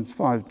 Thessalonians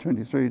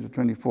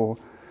 5:23-24.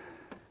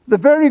 The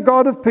very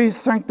God of peace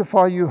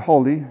sanctify you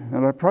wholly,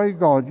 and I pray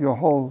God your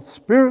whole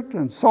spirit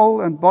and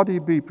soul and body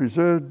be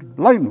preserved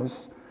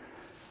blameless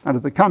unto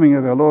the coming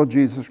of our Lord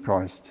Jesus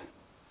Christ.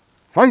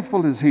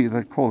 Faithful is he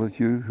that calleth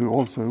you, who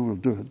also will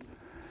do it.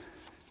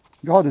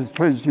 God has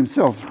pledged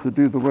himself to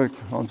do the work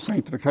of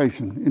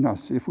sanctification in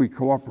us if we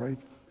cooperate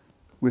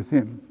with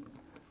him.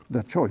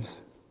 The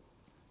choice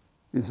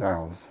is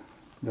ours.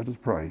 Let us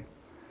pray.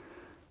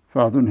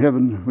 Father in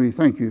heaven, we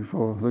thank you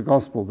for the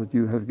gospel that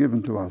you have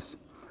given to us.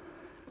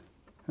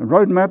 A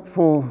roadmap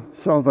for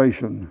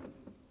salvation.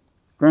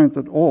 Grant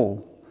that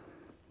all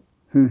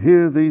who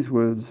hear these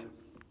words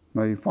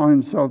may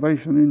find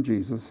salvation in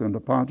Jesus and a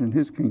part in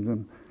his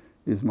kingdom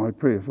is my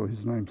prayer for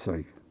his name's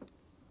sake.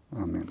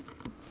 Amen.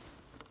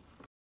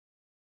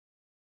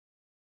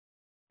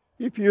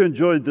 If you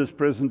enjoyed this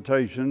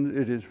presentation,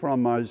 it is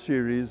from my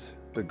series,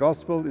 The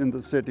Gospel in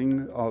the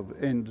Setting of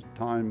End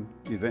Time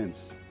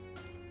Events.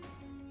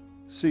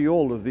 See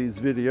all of these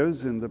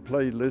videos in the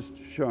playlist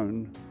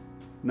shown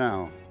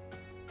now.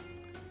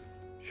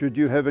 Should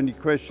you have any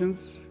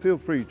questions, feel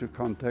free to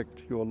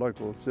contact your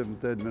local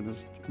Seventh-day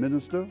Adventist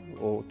minister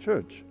or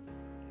church.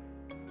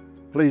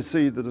 Please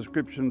see the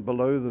description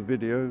below the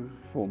video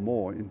for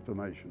more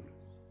information.